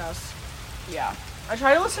lot of podcasts? Yeah. I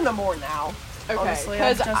try to listen to more now. Okay, Honestly,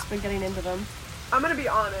 I've because just been getting into them. I'm gonna be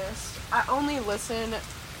honest. I don't listen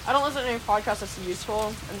to any podcast that's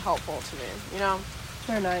useful and helpful to me, you know?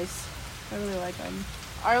 They're nice. I really like them.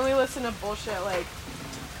 I only listen to bullshit like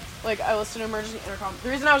Like, I listened to Emergency Intercom. The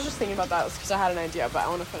reason I was just thinking about that was because I had an idea, but I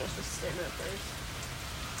want to finish this statement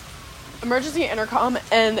first. Emergency Intercom,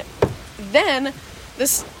 and then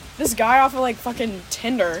this guy off of, like, fucking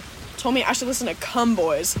Tinder told me I should listen to Cum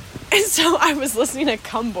Boys. And so I was listening to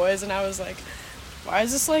Cum Boys, and I was like, why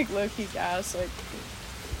is this, like, low-key gas? Like,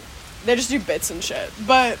 they just do bits and shit.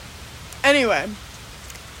 But, anyway,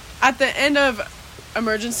 at the end of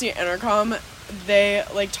Emergency Intercom, they,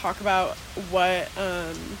 like, talk about what,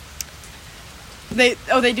 they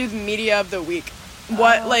do the media of the week.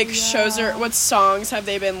 What, shows or what songs have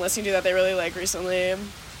they been listening to that they really like recently?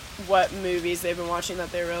 What movies they've been watching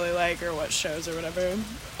that they really like, or what shows or whatever.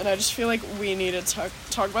 And I just feel like we need to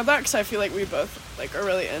talk about that, because I feel like we both, like, are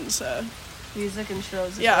really into music and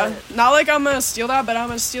shows. Yeah, not like I'm gonna steal that, but I'm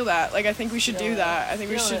gonna steal that. Like, I think we should do that. I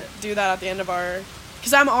think we Steal should it. do that at the end of our,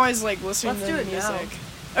 because I'm always, like, listening Let's to do it music.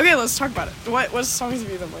 now. Okay, let's talk about it. What songs have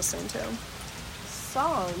you been listening to?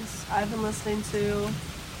 Songs I've been listening to.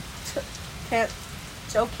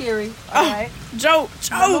 Joe Keery. Oh, Alright. Joe.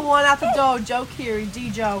 Number one out the door. Joe Keery. D.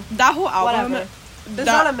 Joe. That whole album. Whatever. There's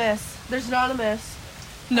not a miss. There's not a miss.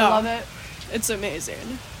 No. I love it. It's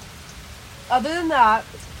amazing. Other than that,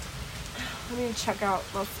 I need to check out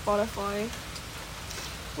my Spotify.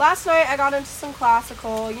 Last night I got into some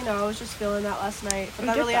classical. You know, I was just feeling that last night, but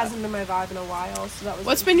that really hasn't been my vibe in a while. So that was.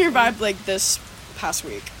 What's been your vibe, like, this past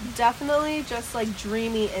week? Definitely just, like,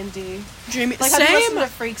 dreamy indie. Dreamy. Like, Same. have you listened to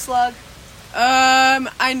Freak Slug?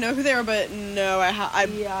 I know who they are, but no, I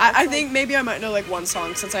think like, maybe I might know, like, one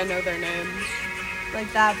song since I know their name.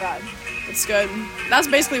 Like that vibe. It's good. That's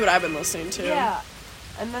basically what I've been listening to. Yeah.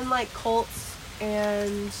 And then, like, Colts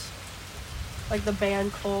and, like, the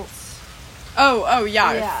band Colts. Oh,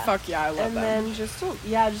 yeah. Yeah. Fuck yeah, I love and them. then just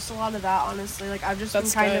a lot of that, honestly. Like, I've just been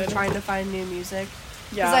kind of trying to find new music.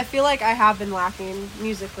 Yeah. Because I feel like I have been lacking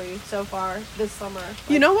musically so far this summer. Like,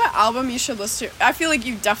 you know what album you should listen to? I feel like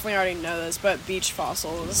you definitely already know this, but Beach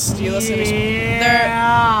Fossils. Do you listen to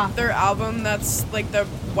their album that's, like, the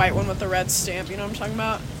white one with the red stamp? You know what I'm talking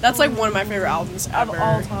about? That's, like, one of my favorite albums ever. Of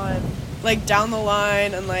all time. Like, Down the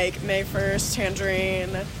Line and, like, May 1st,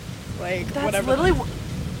 Tangerine, like, That's whatever. literally...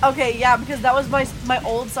 Okay, yeah, because that was my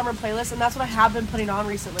old summer playlist, and that's what I have been putting on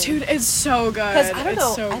recently. Dude, it's so good. Because, I don't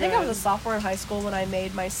know, So I think I was good. a sophomore in high school when I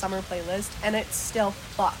made my summer playlist, and it still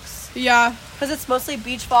fucks. Yeah. Because it's mostly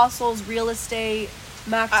Beach Fossils, Real Estate,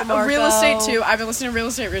 Mac DeMarco. Real Estate, too. I've been listening to Real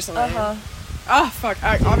Estate recently. Uh-huh. Oh, fuck.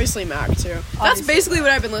 Obviously Mac, too. That's Obviously basically Mac.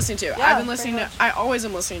 what I've been listening to. Yeah, I've been listening pretty to... I always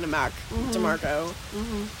am listening to Mac DeMarco.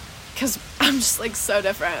 Mm-hmm. Because I'm just, like, so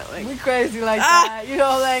different. Like, We crazy like that. You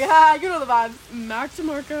know, like, you know the vibe. Mac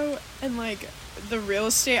DeMarco and, like, the Real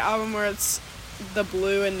Estate album where it's the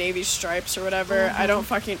blue and navy stripes or whatever. I don't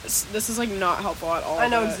fucking... This is, like, not helpful at all. I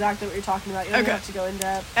know but- exactly what you're talking about. You don't Okay. have to go in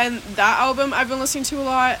depth. And that album I've been listening to a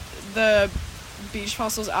lot. The Beach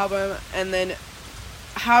Fossils album. And then,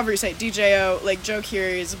 however you say it, DJO, like, Joe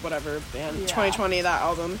Keery's whatever band. Yeah. 2020, that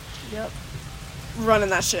album. Yep. Running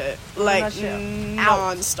that shit. Running Like, that shit.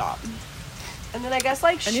 non-stop. And then I guess,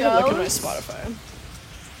 like, I shows... need to look at my Spotify.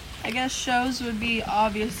 I guess shows would be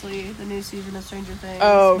obviously the new season of Stranger Things.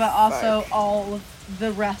 Oh, but also fuck. all of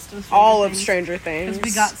the rest of Stranger All Things. of Stranger Things.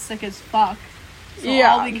 Because we got sick as fuck. So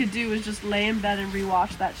Yeah. all we could do was just lay in bed and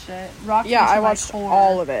rewatch that shit. Rocked Yeah, me to I my watched core.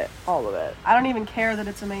 all of it. All of it. I don't even care that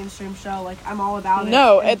it's a mainstream show. Like, I'm all about it.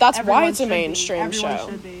 No, And that's why everyone it's a should be. mainstream Everyone show.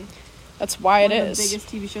 should be. That's why One it of is. the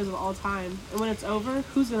biggest TV shows of all time. And when it's over,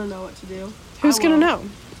 who's gonna know what to do? Who's I gonna will. know?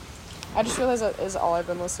 I just realized that is all I've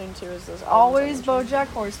been listening to is this. Always album. BoJack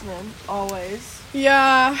Horseman. Always.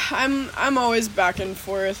 Yeah, I'm always back and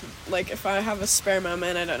forth. Like, if I have a spare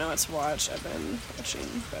moment, I don't know what to watch. I've been watching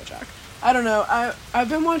BoJack. I don't know. I've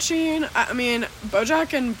been watching. I mean,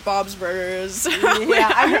 BoJack and Bob's Burgers.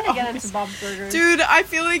 Yeah, I need to get into Bob's Burgers. Dude, I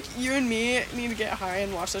feel like you and me need to get high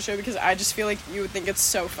and watch the show because I just feel like you would think it's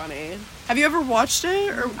so funny. Have you ever watched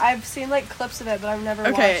it? Or I've seen, like, clips of it, but I've never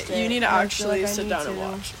watched it. you need to and I feel actually like I sit need down to. and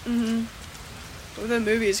watch. Mm-hmm. The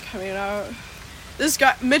movie's coming out. This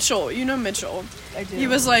guy Mitchell, you know Mitchell. I do. He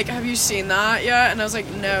was like, "Have you seen that yet?" And I was like,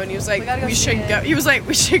 "No." And he was like, We gotta go "We see should it." go." He was like,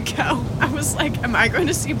 "We should go." I was like, "Am I going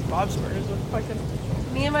to see Bob's Burgers with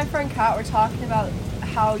fucking?" Me and my friend Kat were talking about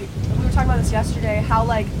how we were talking about this yesterday. How,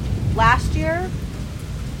 like, last year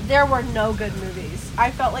there were no good movies.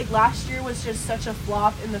 I felt like last year was just such a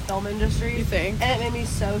flop in the film industry. You think? And it made me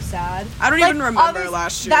so sad. I don't Like, even remember obvious-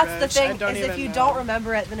 last year. That's the bitch. I thing. don't Is if even you know. don't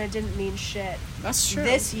remember it, then it didn't mean shit. That's true.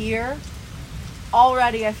 This year,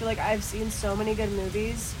 already, I feel like I've seen so many good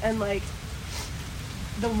movies, and, like,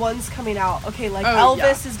 the ones coming out. Okay, like, Oh,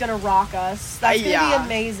 Elvis is gonna rock us. That's gonna yeah. be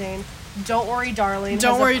amazing. Don't Worry, Darling.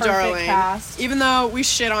 Don't has Worry, a perfect Darling. Cast. Even though we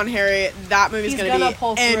shit on Harry, that movie's gonna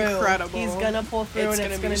pull be through. incredible. He's gonna pull through, and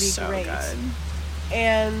it's gonna be so great. good.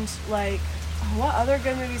 And like, what other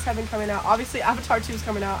good movies have been coming out? Obviously, Avatar 2 is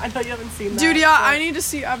coming out. I know you haven't seen that. Dude, yeah, but I need to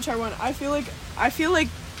see Avatar 1. I feel like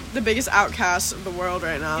the biggest outcast of the world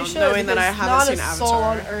right now, you should, knowing that I because haven't seen not a Avatar. soul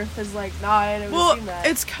on earth is like, nah, I ain't never seen that.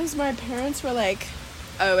 It's because my parents were like,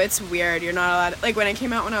 oh, it's weird, you're not allowed, like, when it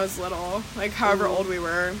came out when I was little, like, however old we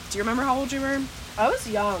were. Do you remember how old you were? I was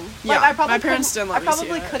young. Yeah, like, I probably my parents didn't let me see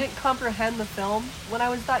it. couldn't comprehend the film when I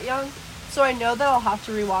was that young. So I know that I'll have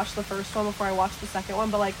to rewatch the first one before I watch the second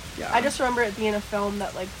one, but like, Yeah. I just remember it being a film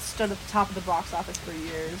that like stood at the top of the box office for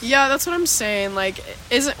years. Yeah, that's what I'm saying. Like,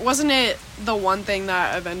 wasn't it the one thing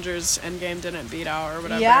that Avengers Endgame didn't beat out or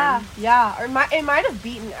whatever? Yeah. Or it might have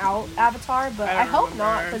beaten out Avatar, but I I don't hope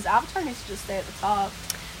not, remember. because Avatar needs to just stay at the top.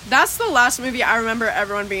 That's the last movie I remember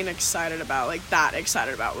everyone being excited about, like, that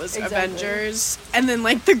excited about was Exactly. Avengers, and then,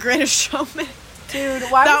 like, The Greatest Showman. Dude,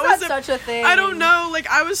 why was that such a thing? I don't know, like,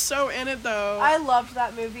 I was so in it, though. I loved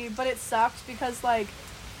that movie, but it sucked because, like,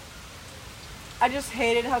 I just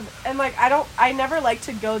hated how, and, like, I never like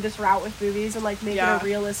to go this route with movies and, like, make it a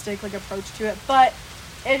realistic, like, approach to it, but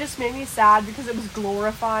it just made me sad because it was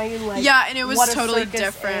glorifying, like, yeah, and it was what a totally circus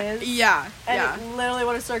different. is. Yeah, And yeah. literally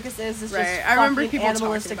what a circus is Right, just I remember fucking people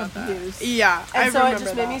animalistic talking about abuse. that. Yeah, And I so it remember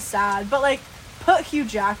just made me that. sad, but, like, put Hugh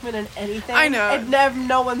Jackman in anything. I know.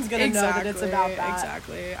 No one's gonna know that it's about that.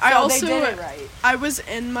 Exactly. So they did it right. I was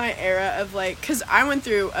in my era of, like, because I went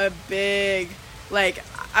through a big, like,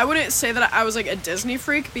 I wouldn't say that I was, like, a Disney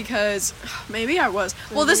freak, because maybe I was.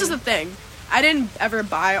 Well, this is the thing. I didn't ever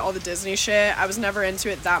buy all the Disney shit. I was never into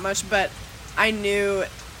it that much, but I knew,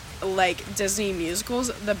 like, Disney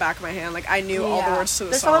musicals the back of my hand. Like, I knew all the words to the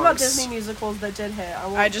There's songs. something about Disney musicals that did hit.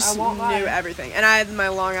 I just won't knew lie. everything. And I had my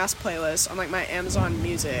long-ass playlist on, like, my Amazon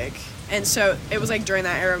Music. And so it was, like, during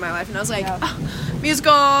that era of my life. And I was like,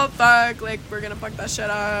 musical, fuck. Like, we're gonna fuck that shit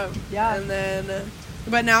up. Yeah. And then...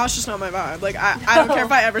 But now it's just not my vibe. Like, I don't care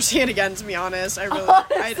if I ever see it again, to be honest. I really...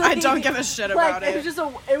 Honestly, I don't give a shit about like, it.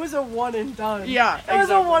 It was a one and done. Yeah, It was a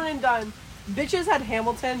exactly. one and done. Bitches had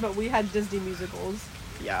Hamilton, but we had Disney musicals.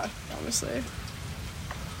 Yeah, honestly.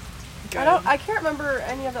 I can't remember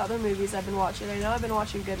any of the other movies I've been watching. I know I've been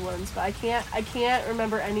watching good ones, but I can't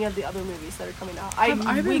remember any of the other movies that are coming out.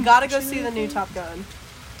 We gotta go see the new Top Gun.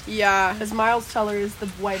 Yeah. Because Miles Teller is the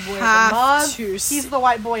white boy of the Have month. to He's the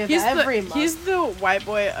white boy of every month. He's the white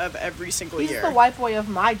boy of every single year. He's the white boy of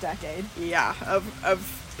my decade. Yeah,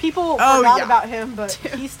 of People forgot yeah. about him, but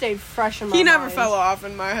he stayed fresh in my he mind. never fell off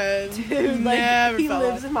in my head. Dude, like, never he fell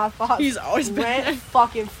lives off. in my thoughts. He's always been rent there.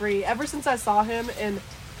 fucking free. Ever since I saw him in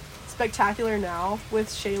Spectacular Now with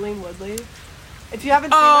Shailene Woodley. If you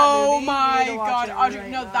haven't seen that movie, my you need to watch god, it Audrey! right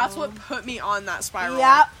No, now. that's what put me on that spiral.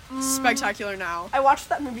 Yeah. Spectacular Now. I watched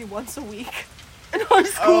that movie once a week in high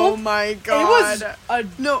school. Oh my god. It was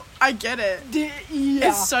No, I get it. yeah.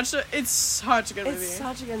 It's such a good movie. It's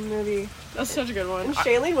such a good movie. That's such a good one. And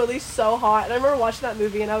Shailene Woodley's so hot. And I remember watching that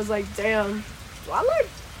movie and I was like, damn, do I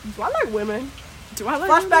like women? Do I like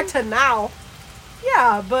Flashback to now.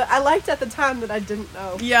 Yeah, but I liked at the time that I didn't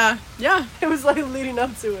know. Yeah, yeah. It was like leading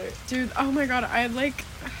up to it. Dude, oh my god, I'd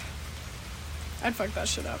fuck that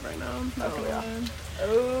shit up right now. Not gonna lie.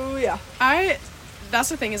 Oh yeah. That's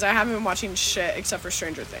the thing, is I haven't been watching shit except for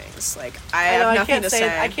Stranger Things. Like, I know, have nothing to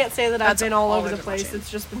say. I can't say that I've That's been all over I've the been place. watching.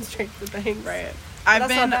 It's just been Stranger Things. Right.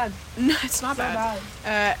 That's not bad. No, it's not So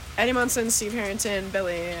bad. Eddie Munson, Steve Harrington,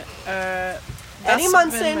 Billy. Eddie That's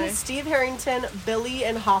Munson, been my- Steve Harrington, Billy,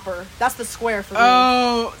 and Hopper. That's the square for me.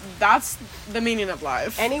 Oh, that's the meaning of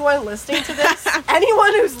life. Anyone listening to this,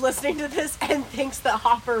 anyone who's listening to this and thinks that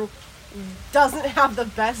Hopper doesn't have the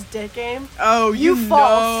best dick game, Oh, you know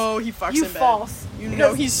false. he fucks You in bed. false. You know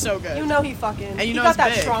Because he's so good. you know he fucking. And you he know got it's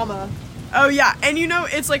that big. trauma. Oh yeah, and you know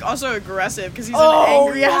it's like also aggressive because he's an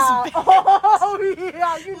angry ass bitch. Oh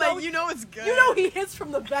yeah, you know. Like, you know it's good. You know he hits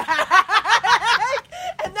from the back,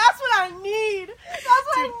 and that's what I need. That's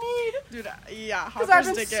what I need. Dude, yeah, Because Hopper's I've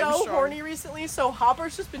been dick game so strong. horny recently, so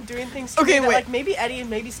Hopper's just been doing things to Okay, me that, wait. like, maybe Eddie and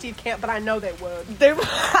maybe Steve can't, but I know they would. They,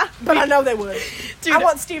 But I know they would. Dude. I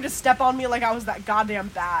want Steve to step on me like I was that goddamn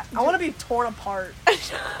bat. I want to be torn apart.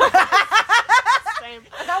 Same.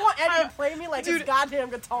 Like, I want Eddie to play me like his Dude. goddamn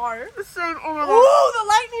guitar. Same. Oh my god. Ooh, the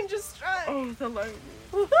lightning just struck. Oh, the lightning.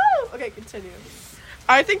 Woohoo! Okay, continue.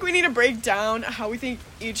 I think we need to break down how we think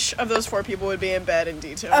each of those 4 people would be in bed in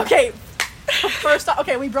detail. Okay. First off,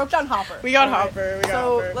 okay, we broke down Hopper. We got All right. Hopper. We got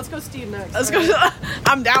so Hopper. let's go Steve next. Let's all go. right?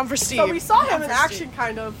 I'm down for Steve. So we saw him Down in for action Steve.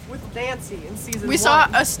 kind of with Nancy in season 1. We saw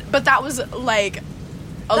us, but that was like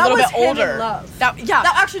a That little was bit him in older. Love. That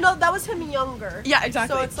Actually, no, that was him younger. Yeah,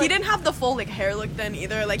 exactly. So it's He like- didn't have the full like hair look then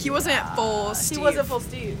either. Like he wasn't full Steve. He wasn't full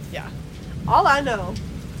Steve. Yeah. All I know.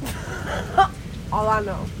 All I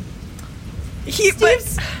know.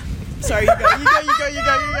 Steve's. Sorry, you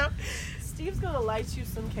go. Steve's gonna light you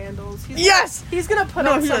some candles. Yes! He's gonna put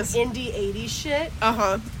No, on he some is. indie 80s shit.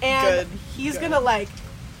 Uh-huh. And Good. he's Good. gonna like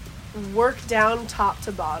work down top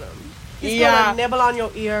to bottom. He's Yeah. gonna nibble on your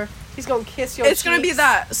ear. He's gonna kiss your It's gonna be cheeks.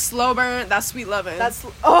 that slow burn, that sweet loving. That's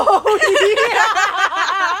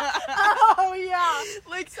oh yeah.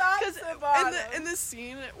 like Top because to bottom. in the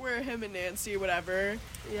scene where him and Nancy, whatever,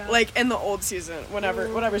 Yeah. like in the old season, whatever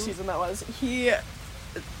Mm-hmm. season that was, he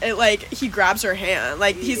grabs her hand,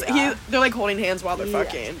 like they're like holding hands while they're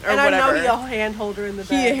fucking or and whatever. I know he's a hand holder in the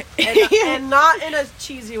bed, He- and not in a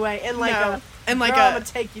cheesy way, in like No. a And like girl, a- I'm gonna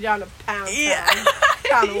take you down to pound Yeah. town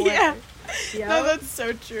kind of way. Yeah. Yeah. No, that's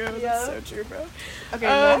so true. Yeah. That's so true, bro.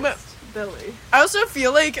 Okay, next, Billy. I also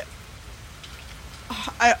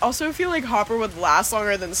feel like Hopper would last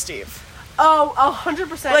longer than Steve. Oh,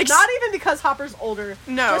 100%. Like, Not even because Hopper's older.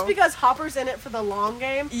 No. Just because Hopper's in it for the long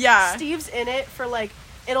game. Yeah. Steve's in it for like,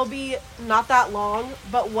 it'll be not that long,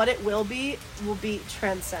 but what it will be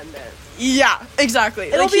transcendent. Yeah, exactly.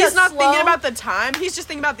 It'll Like be he's a not slow- thinking about the time. He's just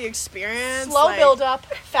thinking about the experience. Slow like- build up,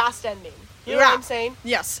 fast ending. You know Yeah. what I'm saying?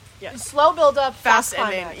 Yes. Yes. Slow build up, Fast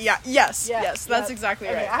climax. ending. Yeah. Yes. Yeah, Yes. That's yeah. exactly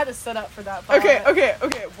Okay, right. I had to set up for that. Okay.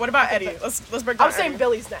 What about Eddie? Let's break down. I'm saying Eddie.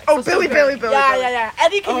 Billy's next. Oh, Let's go Billy. Yeah, yeah.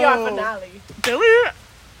 Eddie can be our Oh. finale. Billy.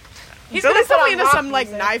 He's Billy gonna put put me on into rock some like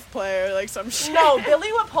music. knife player, like some shit. No,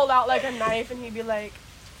 Billy would pull out like a knife and he'd be like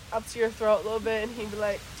up to your throat a little bit and he'd be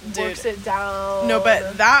like works it down. No,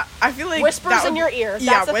 but that I feel like whispers that in would- your ear. That's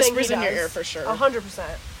Yeah, the whispers thing he in your does. ear for sure. 100%.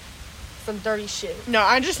 Some dirty shit. No,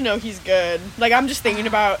 I just know he's good. Like I'm just thinking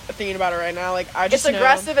about it right now. Like I just It's know-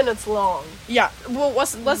 aggressive and it's long. Yeah. Well,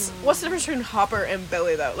 what's the difference between Hopper and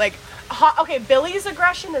Billy though? Like Okay, Billy's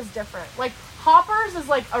aggression is different. Like Hopper's is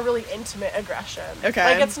like a really intimate aggression. Okay.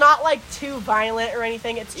 Like it's not like too violent or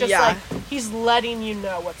anything. It's just Yeah. like he's letting you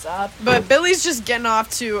know what's up. But Billy's just getting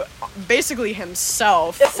off to basically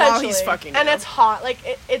himself while Essentially. he's fucking and you. it's hot. Like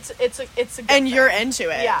it's a good And you're thing. into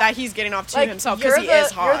it. Yeah. That he's getting off to Like, himself you're because he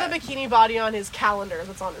is hot. You're the bikini body on his calendar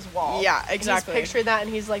that's on his wall. Yeah, And exactly. he's picturing that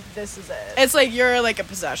and he's like, this is it. It's like you're like a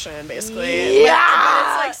possession, basically. Yeah!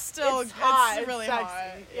 But it's like still It's hot. it's really sexy.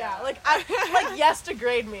 hot. Yeah. Like like yes,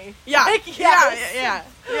 degrade me. Yeah. Like, yeah, yes.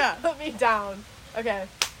 yeah. Put me down. Okay.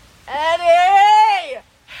 Eddie!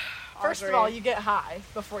 First of Audrey. all, you get high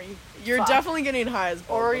before you You're fuck. definitely getting high as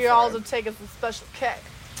Or you're also taking some special kick.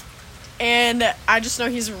 And I just know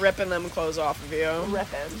he's ripping them clothes off of you.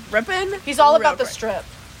 Ripping. Ripping? He's all Real about the quick. strip.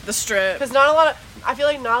 The strip. Because I feel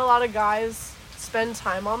like not a lot of guys spend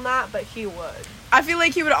time on that, but he would. I feel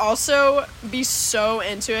like he would also be so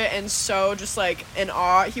into it and so just like in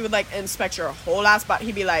awe. He would like inspect your whole ass body.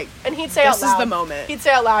 He'd be like, And he'd say "This out loud. is the moment." He'd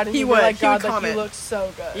say out loud and He he'd would. be like, He would God, like, comment. you look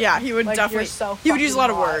so good. Yeah, he would Like, definitely. You're so He would use a lot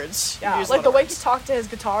of fucking hot. words. He would Yeah, use a like lot the of way he words. talked to his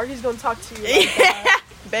guitar, he's gonna talk to you like that.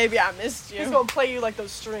 Baby, I missed you. He's gonna play you like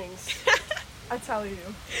those strings. I tell you.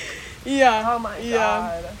 Yeah. Oh my Yeah.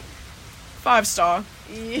 god. 5-star.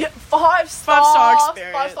 Yeah, 5-star. 5-star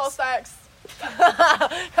experience. 5-star sex.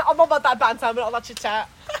 I'm all about that banter, but all that chit chat.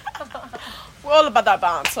 We're all about that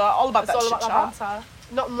banter. All about It's that all shit about chat.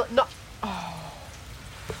 that banter. Not.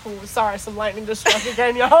 Oh, sorry, some lightning just struck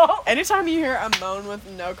again, y'all. Anytime you hear a moan with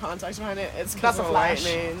no context behind it, it's because That's a of flash.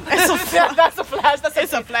 lightning. Yeah, that's a flash.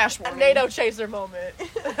 It's a flash a warning. NATO chaser moment.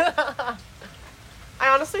 I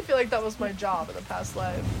honestly feel like that was my job in the past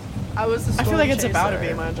life. I was the I storm feel like it's chaser. about to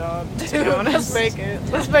be my job. To be Dude, honest.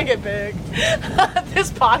 let's make it big. This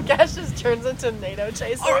podcast just turns into NATO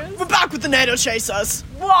chasers. Alright, we're back with the NATO chasers.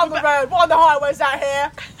 We're on the road, we're on the highways out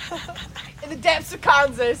here. In the depths of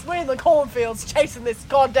Kansas, we're in the cornfields chasing this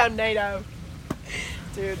goddamn NATO.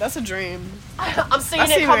 Dude, that's a dream. I'm seeing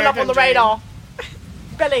That's it the coming up on the American dream. radar.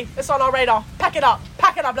 Billy, it's on our radar. Pack it up,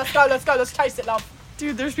 let's go, let's chase it, love.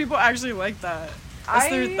 Dude, there's people actually like that.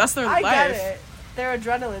 That's their I life. get it. They're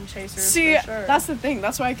adrenaline chasers. See, for sure. that's the thing.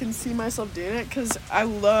 That's why I can see myself doing it, because I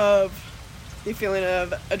love the feeling of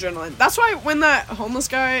adrenaline. That's why when that homeless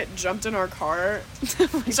guy jumped in our car, which I'm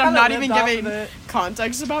kinda not even lived off giving of it.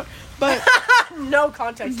 context about, but no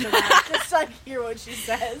context to that. Just like hear what she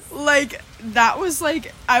says. like that was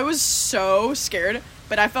like I was so scared,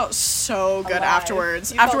 but I felt so good Alive.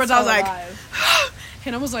 afterwards. You felt Afterwards, so I was like, alive.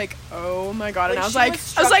 and I was like, oh my god, and I was she like,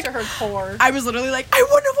 struck to her core. I was literally like, I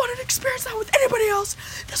wouldn't have wanted to experience that with anybody else.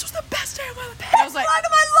 This was the best day of my life. I was like, Night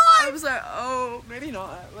of my life! I was like, oh, maybe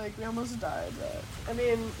not. Like we almost died, but I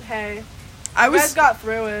mean, hey, I you guys was. got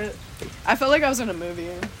through it. I felt like I was in a movie.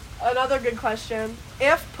 Another good question.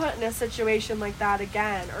 If put in a situation like that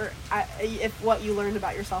again, or if what you learned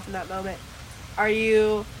about yourself in that moment, are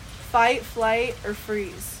you fight, flight, or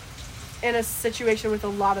freeze in a situation with a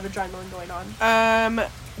lot of adrenaline going on?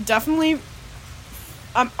 Definitely.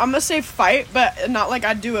 I'm gonna say fight, but not like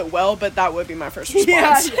I do it well, but that would be my first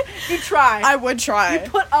response. Yeah, you try. I would try. You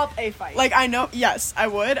put up a fight. Like, I know, yes, I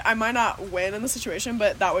would. I might not win in the situation,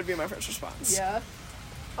 but that would be my first response. Yeah.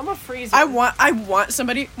 I'm a freezer. I want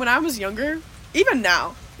somebody, when I was younger, even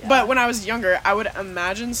now, but when I was younger, I would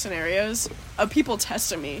imagine scenarios of people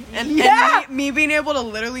testing me. And me being able to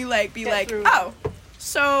literally, like, be like, oh,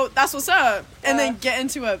 so that's what's up. And then get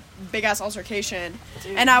into a big-ass altercation.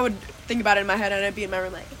 Dude. And I would think about it in my head, and I'd be in my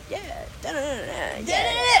room like,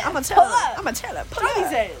 I'm gonna tell her, pull up. These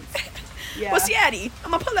hands. Yeah. What's the addy?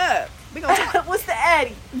 I'm gonna pull up. We gonna talk. What's the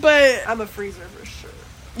addy? But I'm a freezer for sure.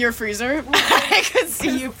 You're a freezer? I could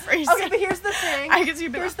see you freezing. Okay, but here's the thing.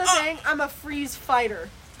 Here's the thing. I'm a freeze fighter.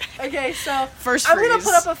 Okay, so first I'm gonna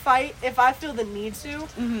put up a fight if I feel the need to,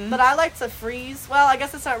 but I like to freeze. Well, I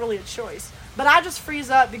guess it's not really a choice, but I just freeze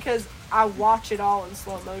up because I watch it all in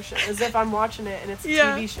slow motion, as if I'm watching it and it's a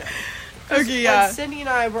TV show. Okay, yeah. When Sydney and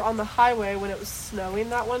I were on the highway when it was snowing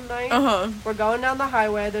that one night. We're going down the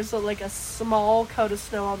highway. There's like a small coat of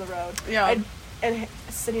snow on the road. Yeah. And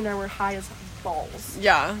Sydney and I were high as balls.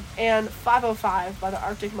 Yeah. And 505 by the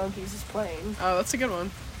Arctic Monkeys is playing. Oh, that's a good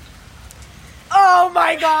one. Oh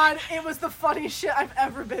my god, it was the funniest shit I've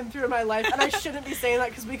ever been through in my life. And I shouldn't be saying that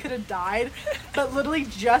because we could have died. But literally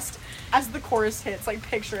just as the chorus hits, like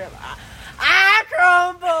picture it. I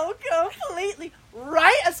crumble completely.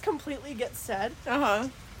 Right as completely gets said,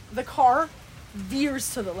 the car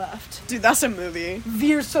veers to the left. Dude, that's a movie.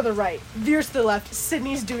 Veers to the right. Veers to the left.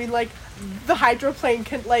 Sydney's doing like the hydroplane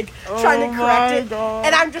trying to correct it. God.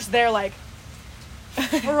 And I'm just there like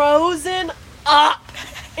frozen up.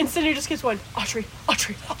 And Sydney just keeps going, Audrey,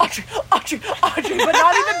 Audrey, Audrey, Audrey, Audrey. But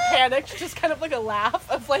not even panicked, just kind of like a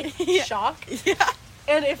laugh of like shock. Yeah.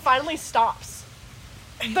 And it finally stops.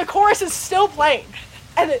 The chorus is still playing.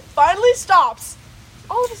 And it finally stops.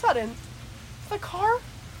 All of a sudden, the car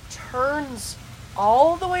turns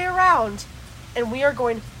all the way around. And we are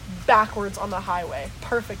going backwards on the highway.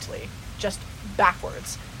 Perfectly. Just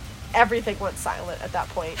backwards. Everything went silent at that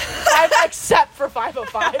point. Except for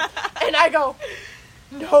 505. And I go,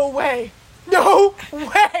 no way. No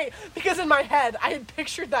way. Because in my head, I had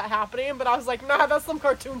pictured that happening. But I was like, nah, that's some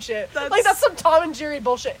cartoon shit. That's some Tom and Jerry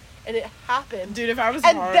bullshit. And it happened. Dude, if I was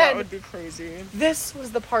Mara, that would be crazy. This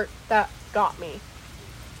was the part that got me.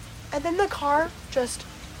 And then the car just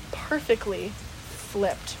perfectly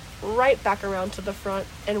flipped right back around to the front.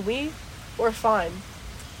 And we were fine.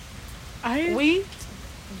 We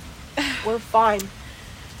were fine.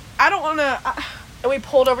 I don't want to... And we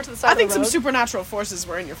pulled over to the side of the road. I think some supernatural forces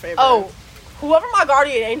were in your favor. Oh, whoever my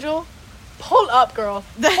guardian angel... Pull up, girl.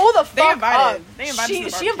 Pull the fuck up. They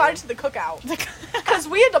invited she invited to the cookout. Because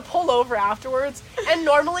we had to pull over afterwards. And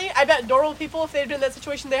normally, I bet normal people, if they'd been in that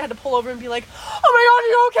situation, they had to pull over and be like, oh my god, are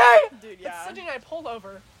you okay? Dude, yeah. But Sydney and I pulled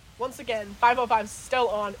over. Once again, 505 still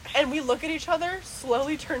on. And we look at each other,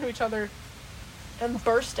 slowly turn to each other, and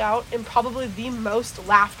burst out in probably the most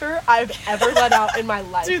laughter I've ever let out in my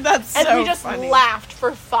life. Dude, that's so funny. And we just funny. laughed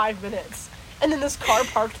for 5 minutes. And then this car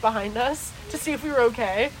parked behind us to see if we were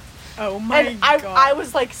okay. Oh my god. I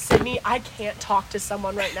was like, Sydney, I can't talk to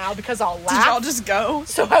someone right now because I'll laugh. Did y'all just go?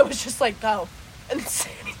 So I was just like, go. And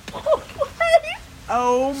Sydney pulled away.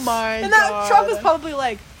 Oh my god. And that truck was probably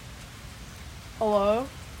like, hello?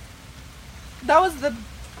 That's insane.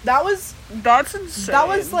 That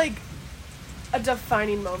was like a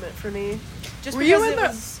defining moment for me. Just Were because you in it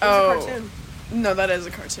was a cartoon. No, that is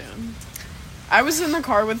a cartoon. I was in the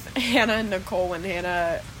car with Hannah and Nicole when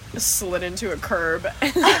Hannah slid into a curb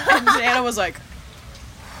and Hannah was like,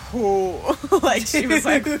 oh, like she was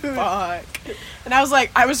like, fuck. And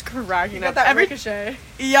I was cracking up. That ricochet.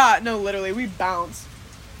 Yeah, no, literally, we bounced.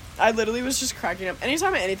 I literally was just cracking up.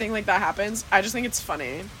 Anytime anything like that happens, I just think it's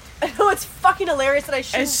funny. I know it's fucking hilarious and I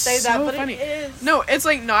shouldn't say so that, but funny. it is. No, it's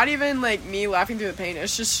like not even like me laughing through the pain.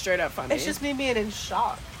 It's just straight up funny. It's just me being in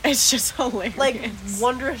shock. It's just hilarious. Like,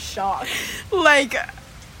 wondrous shock. Like,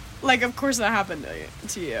 of course that happened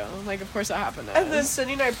to you. Like, of course that happened to us. And then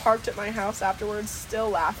Sydney and I parked at my house afterwards, still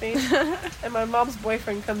laughing. And my mom's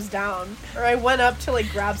boyfriend comes down. Or I went up to,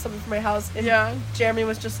 like, grab something from my house. And Jeremy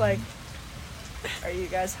was just like, are you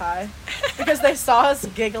guys high? Because they saw us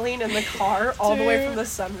giggling in the car all the way from the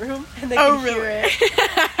sunroom. And they could hear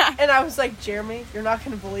it. And I was like, Jeremy, you're not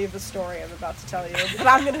going to believe the story I'm about to tell you. But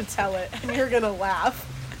I'm going to tell it. And you're going to laugh.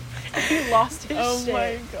 He lost his Oh shit.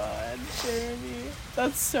 my god, Jeremy.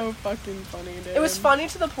 That's so fucking funny, dude. It was funny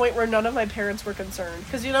to the point where none of my parents were concerned.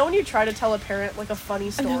 Because you know when you try to tell a parent like a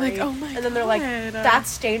funny story, they're like, "Oh my and then they're like, God."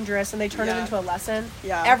 that's dangerous, and they turn it Yeah. into a lesson.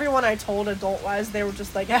 Yeah. Everyone I told adult-wise, they were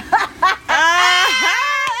just like,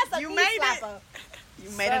 You knee made it. slapper. You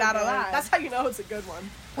made it out So good. alive. That's how you know it's a good one.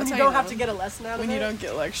 When That's you how don't you have know. to get a lesson out when of you it. don't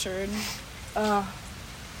get lectured. I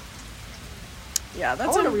Yeah,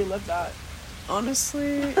 that's want to relive that.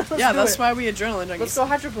 honestly. Let's Yeah, do that's it. why we adrenaline junkies. Let's go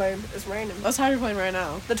hydroplane. It's raining. Let's hydroplane right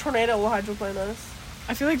now. The tornado will hydroplane us.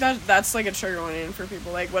 I feel like that's like a trigger warning for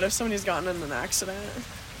people. Like, what if somebody's gotten in an accident?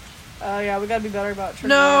 Yeah, we gotta be better about trigger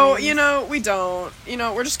No, warnings. you know, we don't. You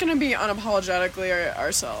know, we're just gonna be unapologetically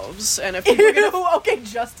ourselves. And if people are gonna... Ew, okay,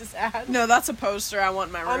 justice ad. No, that's a poster I want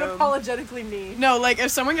in my room. Unapologetically me. No, like, if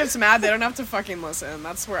someone gets mad, they don't have to fucking listen.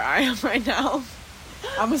 That's where I am right now.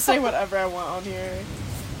 I'm gonna say whatever I want on here.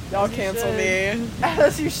 Y'all As you cancel should. me.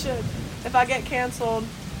 As you should. If I get canceled,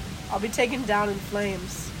 I'll be taken down in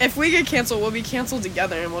flames. If we get canceled, we'll be canceled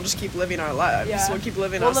together and we'll just keep living our lives. Yeah. We'll keep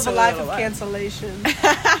living We'll our live a silly life little of life. cancellation.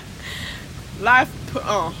 Life put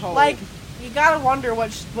on hold. Like, you gotta wonder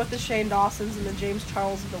what the Shane Dawsons and the James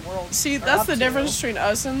Charles of the world See, are that's up the to. difference between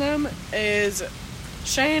us and them is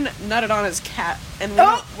Shane nutted on his cat, and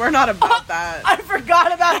Oh! we're not about that. I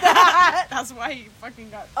forgot about that. That's why he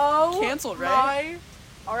fucking got Oh, canceled, right?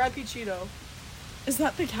 my R.I.P. Cheeto. Is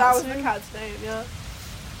that the cat's That was name? the cat's name, yeah.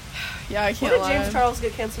 Yeah, I What can't did lie. James Charles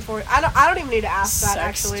get canceled for? I don't even need to ask that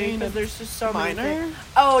actually, Sexting because there's just so many minor? things.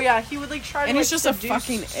 Oh yeah, he would like try to And he's like, just a seduce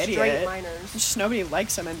fucking straight idiot. minors. Just nobody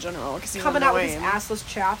likes him in general because he's Coming out with annoying. his assless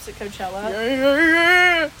chaps at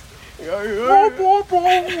Coachella.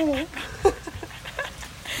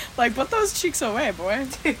 Like, put those cheeks away, boy.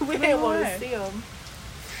 Dude, we Get didn't want away. to see him.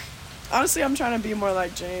 Honestly, I'm trying to be more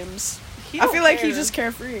like James. He I don't feel like care. he's just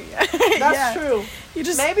carefree. That's Yeah. true. He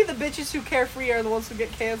just Maybe the bitches who carefree are the ones who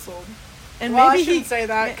get canceled. and Well, maybe I shouldn't he say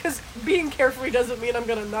that because being carefree doesn't mean I'm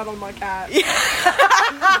gonna nut on my cat.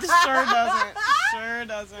 sure doesn't. Sure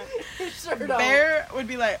doesn't. Sure don't. Bear would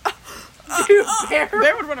be like, Dude, Bear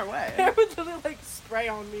Bear would run away. Bear would literally like spray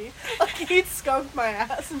on me. Like he'd skunk my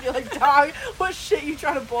ass and be like, "Dog, what shit you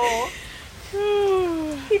trying to pull?"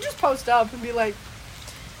 He'd just post up and be like,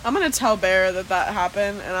 I'm gonna tell Bear that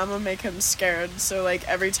happened, and I'm gonna make him scared. So like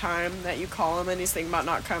every time that you call him and he's thinking about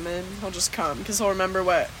not coming, he'll just come because he'll remember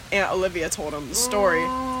what Aunt Olivia told him the story.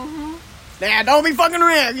 Nah, don't be fucking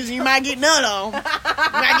around because you might get nut on. You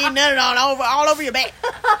might get nutted on all over your back.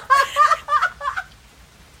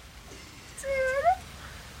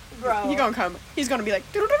 "Bro, He gonna come. He's gonna be like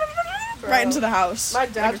right into the house. my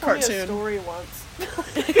dad like a told me a cartoon. story once."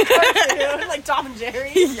 Cartoon, like Tom and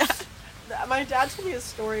Jerry. Yeah. My dad told me a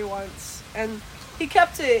story once, and he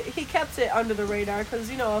kept it under the radar because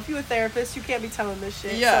you know if you're a therapist, you can't be telling this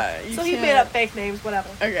shit. Yeah, So, you so he can't. made up fake names, whatever.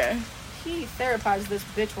 Okay. He therapized this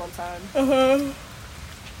bitch one time. Uh-huh.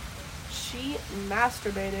 She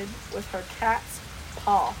masturbated with her cat's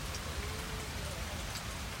paw.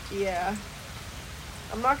 Yeah.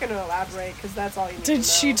 I'm not gonna elaborate because that's all you need to know. Did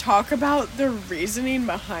she talk about the reasoning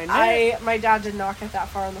behind it? My dad did not get that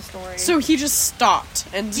far in the story. So he just stopped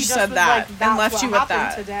and He just just said was that like, and left "That's you what with that.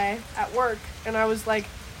 happened today at work," and I was like,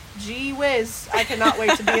 "Gee whiz, I cannot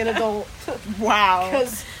wait to be an adult." Wow.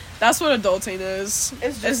 Because That's what adulting is. it's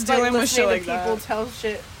It's just like dealing with shit listening like to people that. tell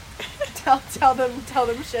shit, tell them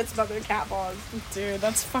shits about their cat paws. Dude,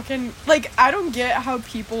 that's fucking like I don't get how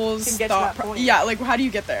people's Can get to thought that point. yeah, like how do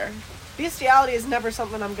you get there? Bestiality is never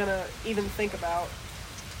something I'm gonna even think about.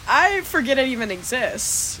 I forget it even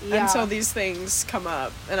exists Yeah. until these things come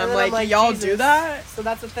up, and I'm then like, y'all Jesus. do that? So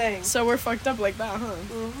that's a thing. So we're fucked up like that, huh?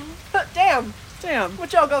 But damn, Damn,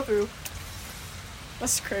 what y'all go through?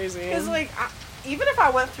 that's crazy. Because like, even if I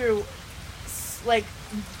went through like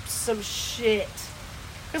some shit,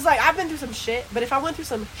 because like I've been through some shit, but if I went through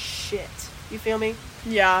some shit, you feel me?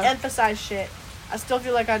 Yeah, Emphasize shit. I still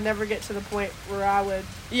feel like I'd never get to the point where I would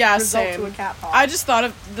yeah, result same. to a cat paw. I just thought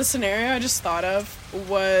of the scenario I just thought of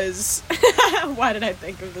was why did I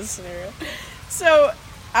think of this scenario? So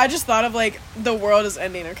I just thought of like the world is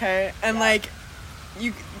ending, okay? And Yeah. like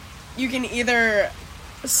you can either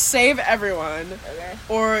save everyone Okay.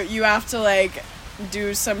 or you have to like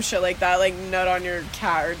do some shit like that, like nut on your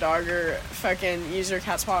cat or dog or fucking use your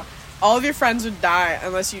cat's paw. All of your friends would die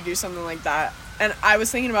unless you do something like that. And I was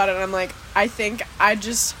thinking about it and I'm like, I think I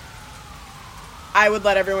would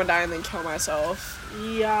let everyone die and then kill myself.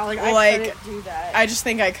 Yeah, like I Like, couldn't do that. I just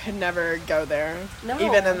think I could never go there. No.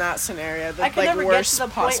 Even in that scenario. The I could like never get worst to the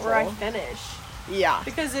possible. point where I finish Yeah.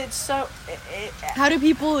 because it's so. How do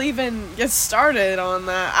people even get started on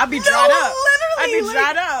that? I'd be dried up. literally, I'd be like-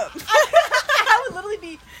 dried up. I would literally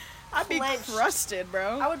be I'd be clenched. crusted,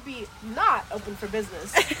 bro. I would be not open for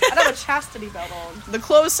business. I'd have a chastity belt on. The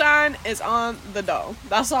close sign is on the door.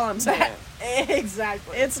 That's all I'm saying.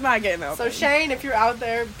 Exactly. It's not getting open. So Shane, if you're out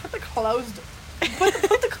there, put the closed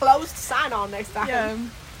sign on next time. Yeah.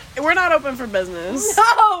 We're not open for business.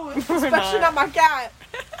 No, We're especially not. not my cat.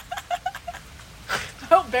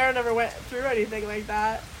 I hope Bear never went through anything like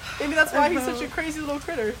that. Maybe that's why he's such a crazy little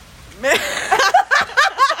critter.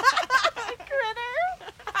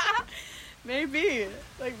 Maybe.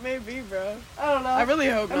 Like, maybe, bro. I don't know. I really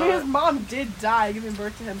hope I mean, his not. mom did die giving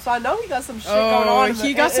birth to him, so I know he got some shit Oh, going on.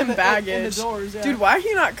 he got some in baggage. the doors, yeah. Dude, why are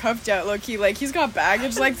he not cuffed yet, low-key? Like, he's got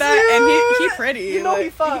baggage like that, and he pretty. You know like, he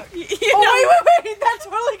fucked. you Oh, wait, that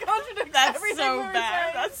totally contradicts That's everything so we were bad.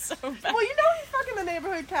 saying. That's so bad. Well, you know he's fucking the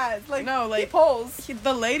neighborhood cats. Like, No, like, he pulls.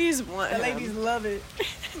 The ladies want The him. ladies love it.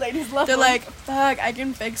 Ladies love They're him. like, fuck, I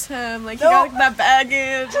can fix him. Like, he No. got like, that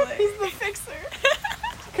baggage. Like. He's the fixer.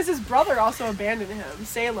 Because his brother also abandoned him,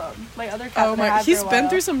 Salem. Like other cats. Oh that I my, had he's for a been while.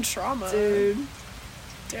 through some trauma. Dude.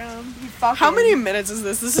 Damn. He fucking. How many minutes is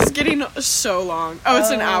this? This is getting so long. Oh, it's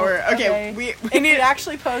an hour. Okay, we If need we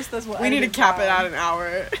actually post this. We'll we need to edit cap it down. at an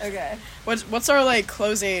hour. Okay. What's our like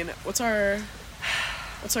closing? What's our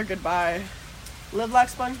goodbye? Live like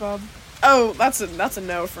SpongeBob. Oh, that's a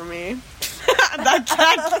no for me. That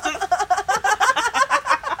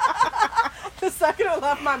The second it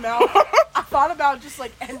left my mouth, I thought about just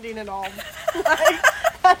like ending it all. Like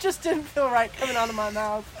that just didn't feel right coming out of my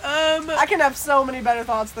mouth. I can have so many better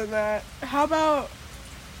thoughts than that. How about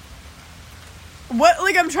what?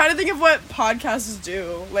 Like, I'm trying to think of what podcasts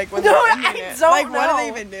do. Like when No, they're ending I it. don't Like, what do know. they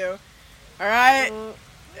even do? All right,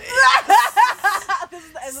 This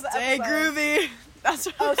is the end of the stay episode. groovy. That's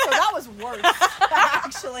what Oh, so that was worse.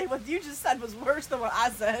 Actually, what you just said was worse than what I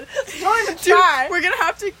said. So don't even Dude, try. we're gonna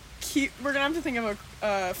have to think of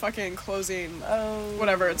a fucking closing, Oh.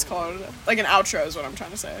 whatever it's called, like an outro is what I'm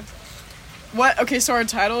trying to say. What? Okay, so our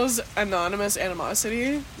title is Anonymous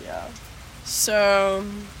Animosity. Yeah. So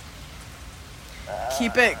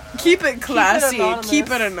keep it classy. anonymous. Keep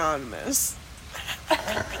it anonymous.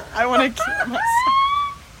 I want to kill myself.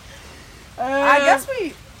 I guess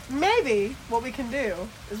maybe what we can do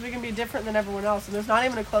is we can be different than everyone else, and there's not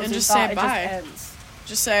even a closing And just thought. say it bye. just ends.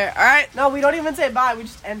 Just say, all right. No, we don't even say bye. We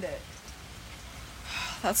just end it.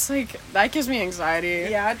 That's like that gives me anxiety.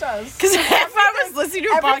 Yeah, it does. Because if I was listening to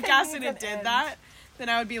a everything podcast needs and an it did end. that, then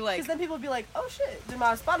I would be like, Because then people would be like, "Oh shit, did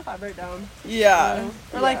my Spotify breakdown?" yeah.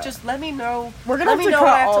 Or like, just let me know. We're gonna let have me to know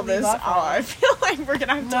what I cut have to all leave this off out. on. I feel like we're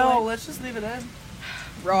gonna have to No, like, let's just leave it in.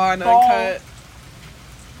 raw and Ball. uncut.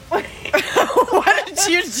 What did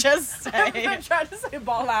you just I say? tried to say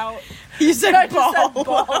ball out. You said I just ball. said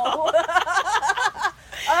ball.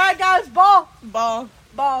 All right, guys, ball,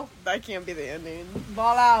 Ball. That can't be the ending.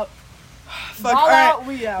 ball out. Fuck. Ball All right. out,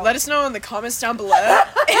 we out. Let us know in the comments down below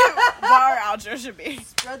what our outro should be.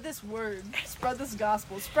 Spread this word. Spread this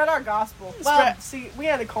gospel. Spread our gospel. Well, Spread- see, we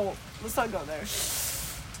had a cult. Let's not go there.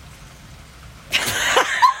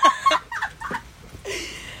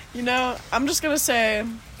 You know, I'm just gonna say,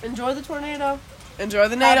 Enjoy the tornado. enjoy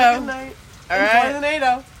the Have a NATO. good night. All Enjoy right. the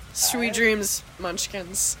NATO. Sweet dreams,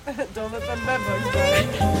 munchkins. Don't let them bed bugs bite.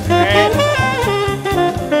 All right.